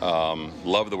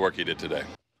 love the work he did today.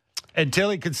 Until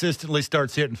he consistently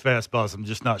starts hitting fastballs, I'm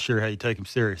just not sure how you take him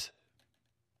serious.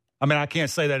 I mean, I can't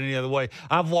say that any other way.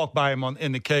 I've walked by him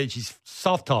in the cage. He's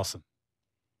soft tossing.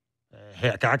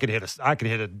 Heck, I could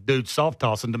hit a dude soft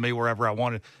tossing to me wherever I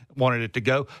wanted it to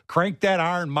go. Crank that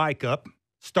iron mic up.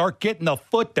 Start getting the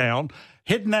foot down,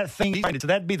 hitting that thing. So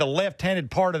that'd be the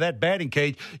left-handed part of that batting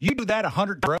cage. You do that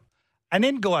 100 times, and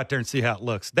then go out there and see how it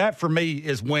looks. That, for me,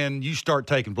 is when you start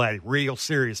taking Vladdy real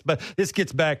serious. But this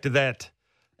gets back to that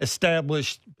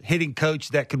established hitting coach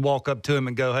that could walk up to him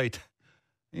and go, hey,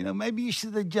 maybe you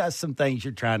should adjust some things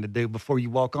you're trying to do before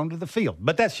you walk onto the field.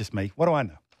 But that's just me. What do I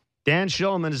know? Dan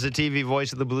Shulman is the TV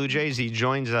voice of the Blue Jays. He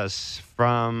joins us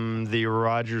from the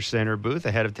Rogers Center booth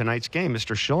ahead of tonight's game.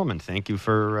 Mr. Shulman, thank you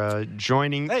for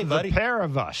joining the pair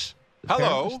of us.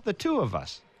 Hello. The 2 of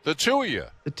us. The 2 of you.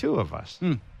 The 2 of us.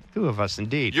 2 of us,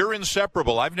 indeed. You're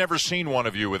inseparable. I've never seen one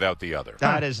of you without the other.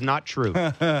 That is not true.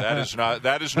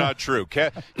 That is not true.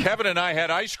 Kevin and I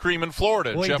had ice cream in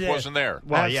Florida. Jeff wasn't there.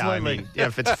 Well, Absolutely.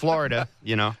 if it's Florida,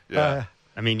 Yeah.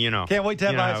 Can't wait to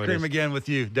have ice cream again with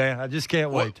you, Dan. I just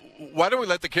can't wait. Why don't we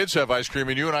let the kids have ice cream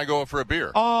and you and I go for a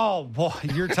beer? Oh, boy,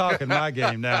 you're talking my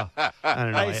game now. I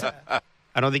don't know.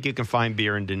 I don't think you can find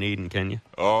beer in Dunedin, can you?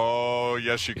 Oh,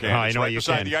 yes, you can. I know right you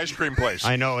beside can. the ice cream place.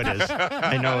 I know it is.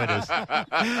 I know it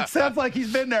is. Sounds like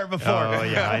he's been there before. Oh,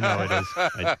 yeah, I know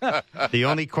it is. The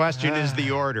only question is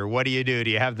the order. What do? Do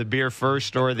you have the beer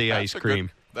first or the ice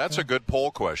cream? That's a good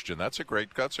poll question. That's a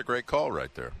great call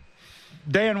right there.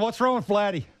 Dan, what's wrong with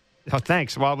Vladdy? Oh,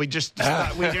 thanks. Well, we just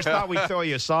thought we'd throw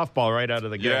you a softball right out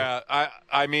of the gate. Yeah,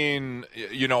 I mean,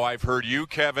 I've heard you,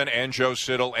 Kevin, and Joe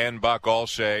Siddle and Buck all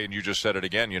say, and you just said it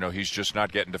again, he's just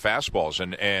not getting to fastballs.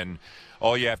 And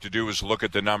all you have to do is look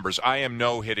at the numbers. I am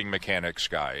no hitting mechanics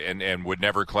guy and would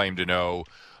never claim to know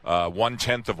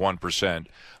 1/10 of 1%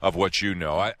 of what you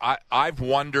know. I've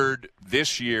wondered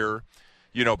this year,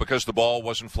 because the ball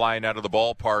wasn't flying out of the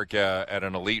ballpark at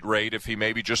an elite rate, if he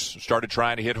maybe just started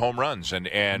trying to hit home runs.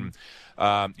 And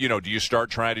do you start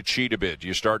trying to cheat a bit? Do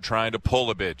you start trying to pull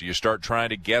a bit? Do you start trying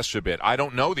to guess a bit? I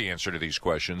don't know the answer to these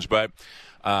questions, but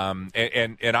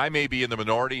and I may be in the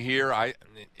minority here. I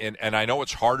know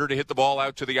it's harder to hit the ball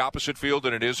out to the opposite field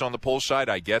than it is on the pull side.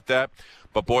 I get that.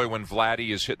 But, boy, when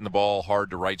Vladdy is hitting the ball hard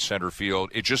to right center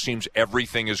field, it just seems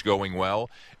everything is going well.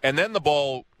 And then the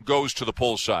ball goes to the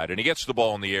pull side, and he gets the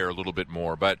ball in the air a little bit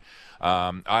more. But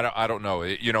I don't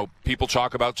know. People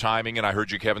talk about timing, and I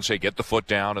heard you, Kevin, say get the foot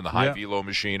down and the high velo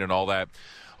machine and all that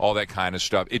kind of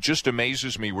stuff. It just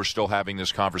amazes me we're still having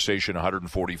this conversation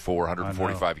 144,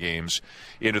 145 games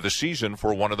into the season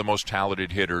for one of the most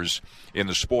talented hitters in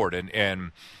the sport.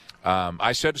 And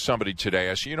I said to somebody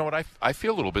today, I said, you know what, I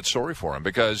feel a little bit sorry for him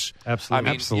because,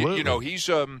 Absolutely.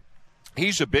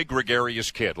 He's a big,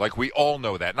 gregarious kid. Like, we all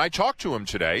know that. And I talked to him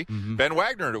today. Mm-hmm. Ben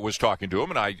Wagner was talking to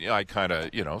him, and I kind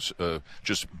of,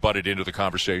 just butted into the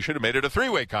conversation and made it a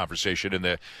three-way conversation in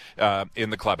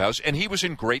the clubhouse. And he was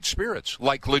in great spirits,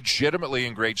 like legitimately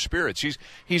in great spirits.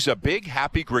 He's a big,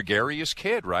 happy, gregarious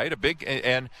kid, right?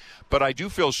 But I do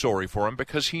feel sorry for him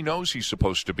because he knows he's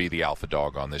supposed to be the alpha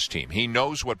dog on this team. He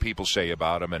knows what people say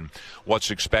about him and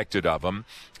what's expected of him,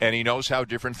 and he knows how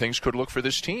different things could look for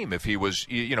this team if he was,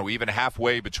 even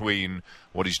halfway between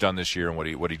what he's done this year and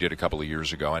what he did a couple of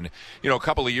years ago. And a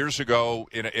couple of years ago,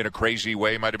 in a crazy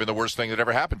way, might have been the worst thing that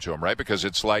ever happened to him, right? Because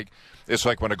it's like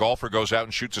when a golfer goes out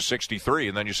and shoots a 63,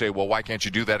 and then you say, well, why can't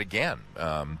you do that again?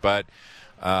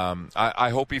 I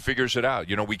hope he figures it out.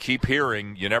 We keep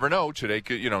hearing, you never know, today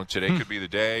could be the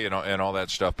day and all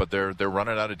that stuff, but they're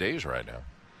running out of days right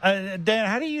now. Dan,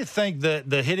 how do you think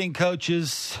the hitting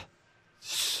coaches,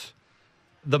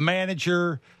 the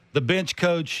manager, the bench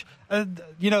coach,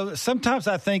 sometimes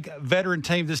I think veteran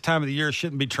teams this time of the year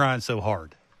shouldn't be trying so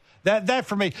hard. That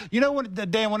for me,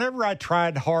 Dan, whenever I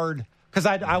tried hard, because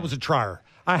I was a trier,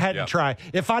 I had to try.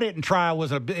 If I didn't try, I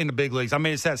wasn't in the big leagues. I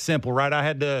mean, it's that simple, right? I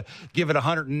had to give it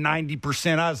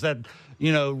 190%. I was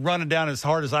running down as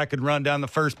hard as I could run down the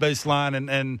first base line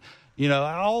and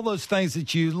all those things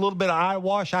that a little bit of eye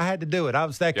wash, I had to do it. I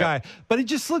was that guy. But it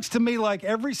just looks to me like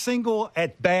every single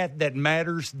at-bat that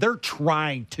matters, they're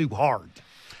trying too hard.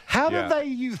 How do they,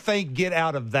 you think, get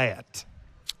out of that?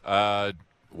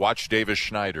 watch Davis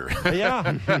Schneider.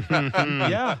 Yeah.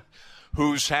 Yeah.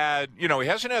 Who's had, he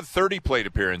hasn't had 30 plate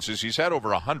appearances. He's had over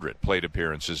 100 plate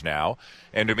appearances now.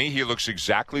 And to me, he looks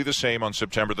exactly the same on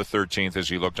September the 13th as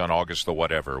he looked on August the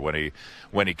whatever when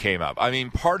he came up. I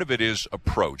mean, part of it is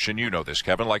approach. And you know this,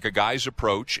 Kevin. Like a guy's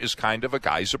approach is kind of a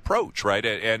guy's approach, right?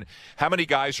 And how many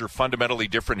guys are fundamentally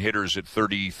different hitters at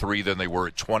 33 than they were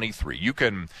at 23? You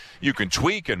can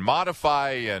tweak and modify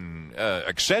and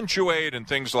accentuate and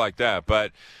things like that.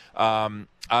 But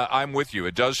I'm with you.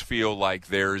 It does feel like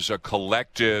there's a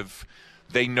collective.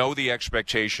 They know the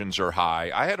expectations are high.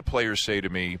 I had a player say to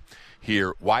me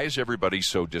here, "Why is everybody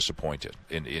so disappointed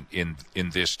in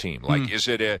this team? Like, is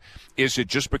it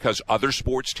just because other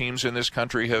sports teams in this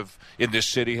country in this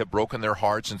city have broken their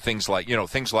hearts and things like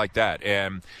that?"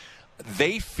 And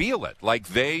they feel it. Like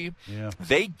they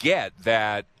get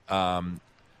that.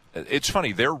 It's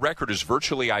funny, their record is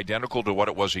virtually identical to what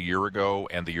it was a year ago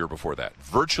and the year before that.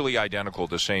 Virtually identical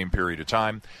the same period of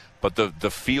time, but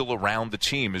the feel around the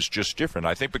team is just different.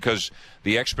 I think because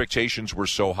the expectations were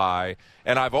so high,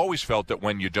 and I've always felt that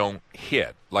when you don't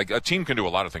hit, like a team can do a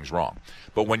lot of things wrong,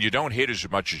 but when you don't hit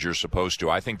as much as you're supposed to,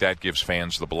 I think that gives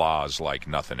fans the blahs like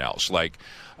nothing else. Like,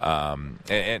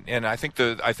 and I think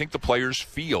the players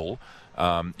feel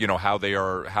how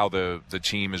the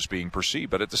team is being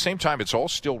perceived. But at the same time, it's all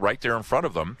still right there in front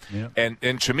of them. Yeah.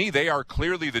 And to me, they are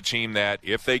clearly the team that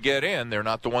if they get in, they're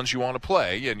not the ones you want to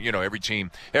play. And,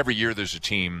 every year there's a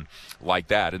team like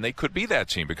that. And they could be that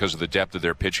team because of the depth of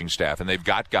their pitching staff. And they've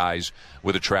got guys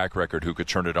with a track record who could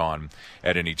turn it on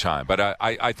at any time. But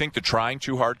I think they're trying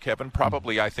too hard, Kevin.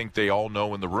 Probably I think they all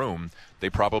know in the room they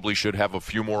probably should have a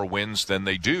few more wins than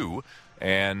they do.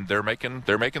 And they're making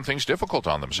things difficult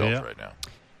on themselves right now.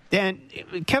 Dan,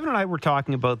 Kevin and I were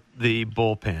talking about the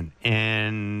bullpen,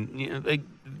 and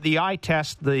the eye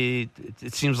test. It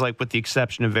seems like, with the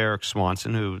exception of Eric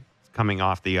Swanson, who's coming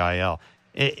off the IL,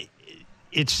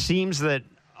 it seems that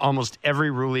almost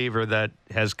every reliever that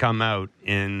has come out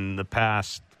in the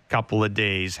past couple of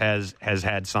days has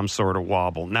had some sort of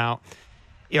wobble. Now,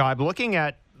 I'm looking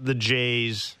at the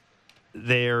Jays.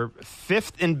 They're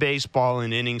fifth in baseball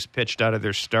in innings pitched out of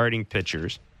their starting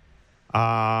pitchers.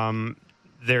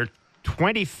 They're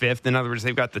 25th. In other words,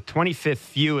 they've got the 25th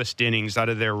fewest innings out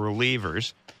of their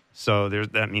relievers. So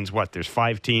that means what? There's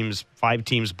five teams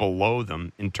below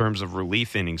them in terms of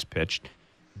relief innings pitched.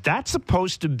 That's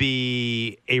supposed to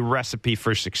be a recipe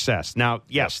for success. Now,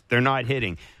 yes, they're not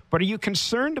hitting. But are you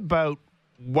concerned about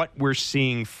what we're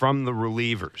seeing from the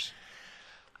relievers?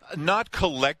 Not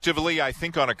collectively. I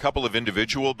think on a couple of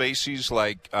individual bases,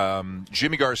 like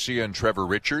Jimmy Garcia and Trevor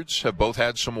Richards have both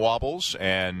had some wobbles.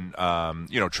 And,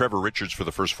 Trevor Richards for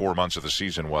the first 4 months of the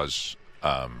season was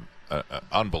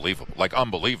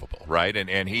unbelievable, right?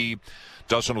 And he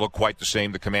doesn't look quite the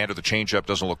same. The command of the changeup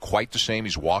doesn't look quite the same.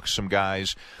 He's walked some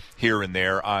guys here and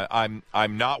there. I'm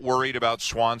not worried about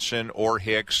Swanson or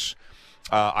Hicks.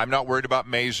 I'm not worried about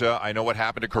Meza. I know what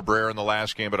happened to Cabrera in the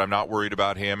last game, but I'm not worried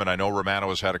about him. And I know Romano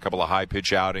has had a couple of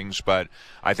high-pitch outings, but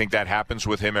I think that happens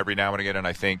with him every now and again, and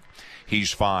I think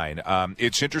he's fine.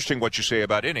 It's interesting what you say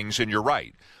about innings, and you're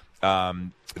right.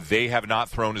 They have not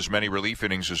thrown as many relief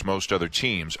innings as most other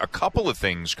teams. A couple of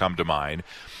things come to mind.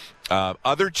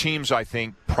 Other teams, I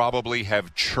think, probably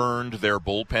have churned their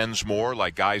bullpens more,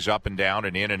 like guys up and down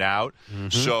and in and out. Mm-hmm.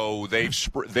 So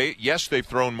they've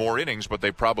thrown more innings, but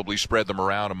they've probably spread them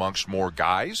around amongst more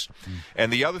guys. Mm-hmm.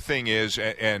 And the other thing is,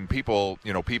 and people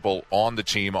on the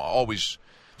team always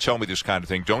tell me this kind of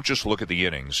thing. Don't just look at the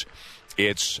innings.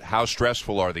 It's how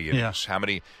stressful are the innings?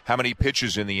 Yeah. How many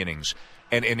pitches in the innings?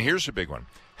 And here's a big one.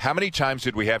 How many times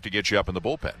did we have to get you up in the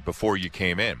bullpen before you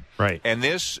came in? Right. And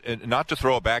this, not to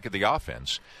throw it back at the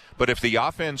offense, but if the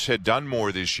offense had done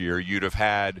more this year, you'd have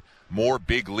had more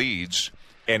big leads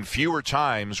and fewer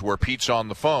times where Pete's on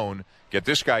the phone, get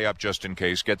this guy up just in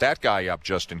case, get that guy up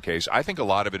just in case. I think a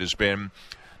lot of it has been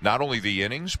not only the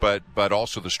innings, but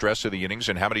also the stress of the innings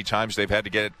and how many times they've had to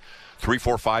get 3,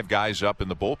 4, 5 guys up in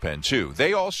the bullpen, too.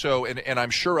 They also, and I'm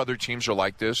sure other teams are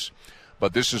like this,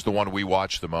 but this is the one we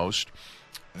watch the most.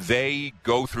 They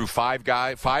go through 5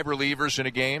 relievers in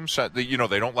a game. So they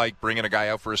don't like bringing a guy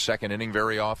out for a second inning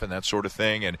very often, that sort of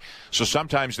thing. And so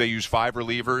sometimes they use 5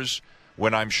 relievers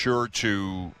when I'm sure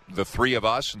to the 3 of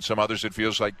us and some others it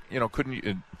feels like,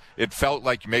 it felt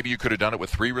like maybe you could have done it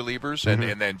with 3 relievers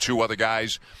and then 2 other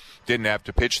guys didn't have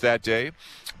to pitch that day.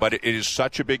 But it is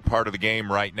such a big part of the game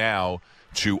right now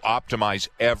to optimize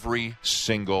every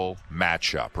single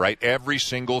matchup, right? Every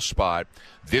single spot.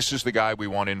 This is the guy we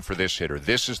want in for this hitter.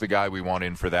 This is the guy we want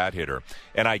in for that hitter.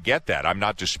 And I get that. I'm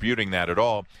not disputing that at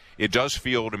all. It does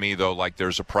feel to me, though, like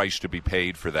there's a price to be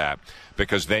paid for that,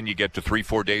 because then you get to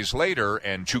 3-4 days later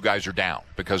and two guys are down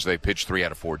because they pitched 3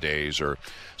 out of 4 days or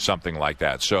something like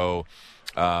that. So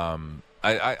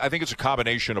I think it's a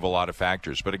combination of a lot of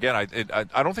factors. But again,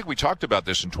 I don't think we talked about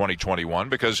this in 2021,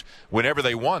 because whenever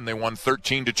they won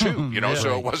 13-2. You know,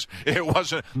 so it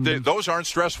wasn't. Those aren't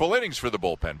stressful innings for the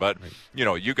bullpen. But you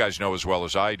know, you guys know as well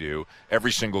as I do,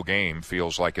 every single game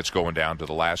feels like it's going down to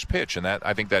the last pitch, and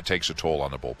I think that takes a toll on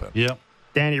the bullpen. Yeah,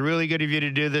 Danny, really good of you to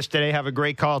do this today. Have a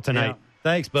great call tonight. Yeah.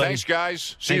 Thanks, buddy. Thanks,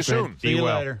 guys. See you soon. See you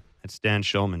later. It's Dan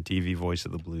Shulman, TV voice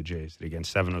of the Blue Jays. Again,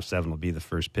 7:07 will be the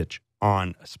first pitch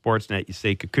on Sportsnet.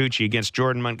 Yusei Kikuchi against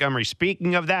Jordan Montgomery.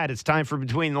 Speaking of that, it's time for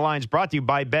Between the Lines, brought to you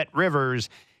by Bet Rivers.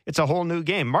 It's a whole new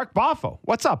game. Mark Boffo.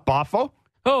 What's up, Boffo?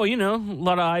 Oh, you know, a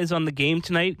lot of eyes on the game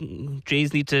tonight.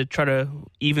 Jays need to try to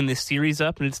even this series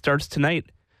up, and it starts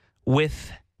tonight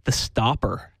with the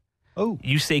stopper. Oh.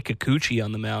 Yusei Kikuchi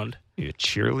on the mound. You a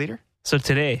cheerleader? So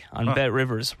today on Bet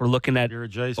Rivers, we're looking at You're a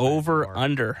Jays fan, over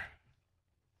under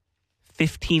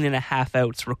 15.5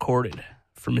 outs recorded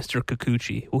for Mr.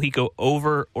 Kikuchi. Will he go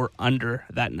over or under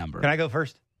that number? Can I go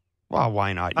first? Well,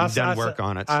 why not? You've done work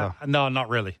on it. So No, not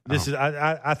really. This is.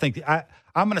 I think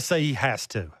I'm going to say he has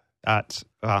to. that's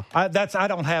I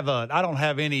don't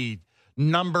have any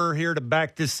number here to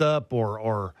back this up,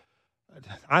 or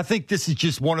I think this is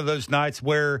just one of those nights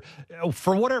where,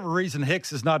 for whatever reason,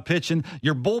 Hicks is not pitching.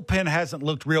 Your bullpen hasn't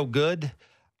looked real good.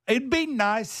 It'd be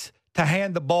nice to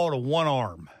hand the ball to one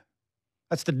arm.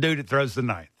 That's the dude that throws the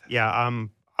ninth. Yeah,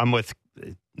 I'm with.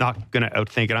 Not going to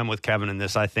outthink it. I'm with Kevin in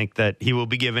this. I think that he will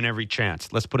be given every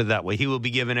chance. Let's put it that way. He will be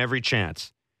given every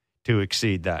chance to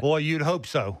exceed that. Boy, you'd hope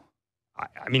so.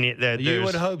 I mean, You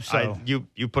would hope so.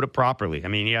 You put it properly. I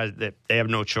mean, they have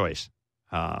no choice.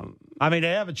 I mean,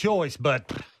 they have a choice, but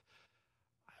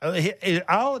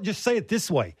I'll just say it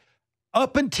this way.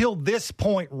 Up until this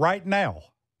point right now,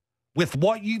 with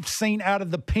what you've seen out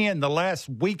of the pen the last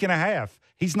week and a half,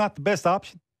 he's not the best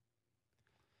option.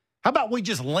 How about we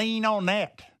just lean on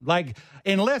that? Like,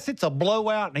 unless it's a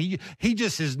blowout and he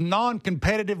just is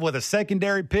non-competitive with a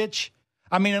secondary pitch.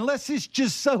 I mean, unless it's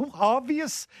just so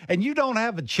obvious and you don't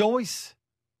have a choice.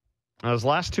 His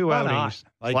last two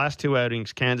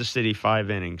outings, Kansas City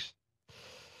 5 innings.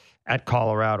 At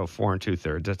Colorado, 4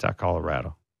 2/3. That's at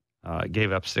Colorado.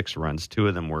 Gave up 6 runs. 2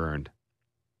 of them were earned.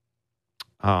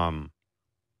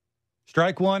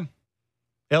 Strike one,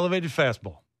 elevated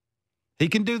fastball. He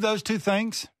can do those 2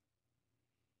 things.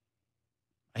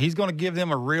 He's going to give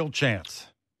them a real chance.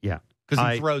 Yeah.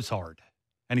 Because he throws hard,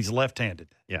 and he's left-handed.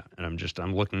 Yeah, and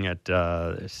I'm looking at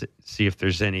see if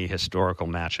there's any historical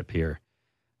matchup here.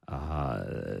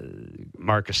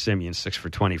 Marcus Semien, 6 for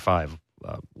 25,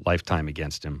 lifetime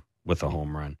against him with a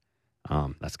home run.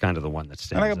 That's kind of the one that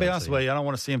stands out. And I got to be honest with you, I don't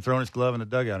want to see him throwing his glove in the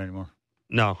dugout anymore.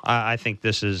 No, I think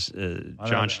this is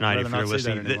John Schneider. If you're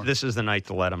listening, this is the night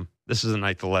to let him. This is the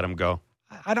night to let him go.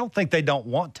 I don't think they don't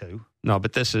want to. No,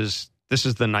 but this is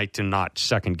the night to not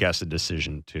second guess a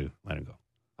decision to let him go.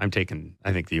 I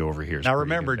think the over here is now.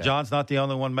 Remember, John's not the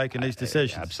only one making these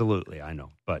decisions. Absolutely, I know,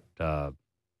 but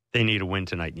they need a win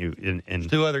tonight. And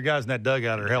 2 other guys in that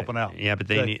dugout are helping out. Yeah, but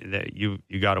they need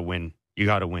you got to win. You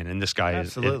got to win, and this guy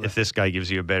if this guy gives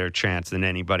you a better chance than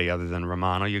anybody other than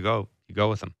Romano, you go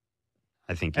with him.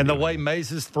 I think. And the way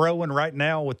Mays is throwing right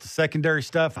now with the secondary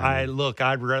stuff, I'd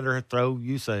rather throw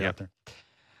Yusei out there.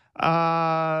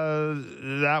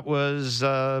 That was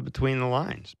Between the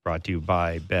Lines, brought to you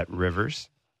by Bet Rivers.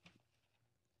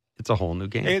 It's a whole new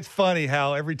game. It's funny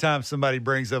how every time somebody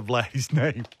brings up Vladdy's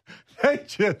name,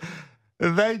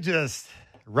 they just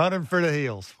running for the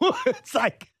hills. It's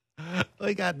like,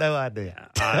 we got no idea.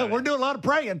 We're doing a lot of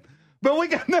praying, but we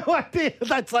got no idea.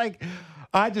 That's like,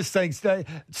 I just think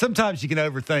sometimes you can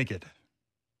overthink it.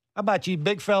 How about you,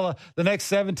 big fella, the next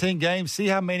 17 games, see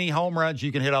how many home runs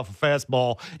you can hit off a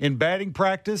fastball in batting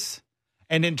practice,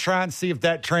 and then try and see if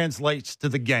that translates to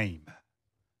the game.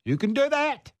 You can do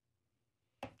that.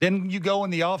 Then you go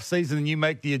in the offseason and you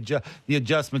make the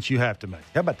adjustments you have to make.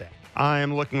 How about that? I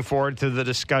am looking forward to the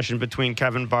discussion between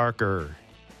Kevin Barker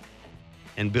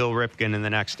and Bill Ripken in the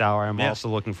next hour. I'm also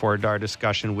looking forward to our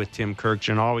discussion with Tim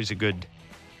Kirkjian. Always a good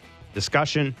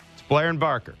discussion. It's Blair and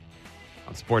Barker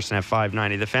on Sportsnet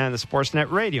 590, The Fan, the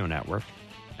Sportsnet Radio Network,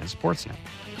 and Sportsnet.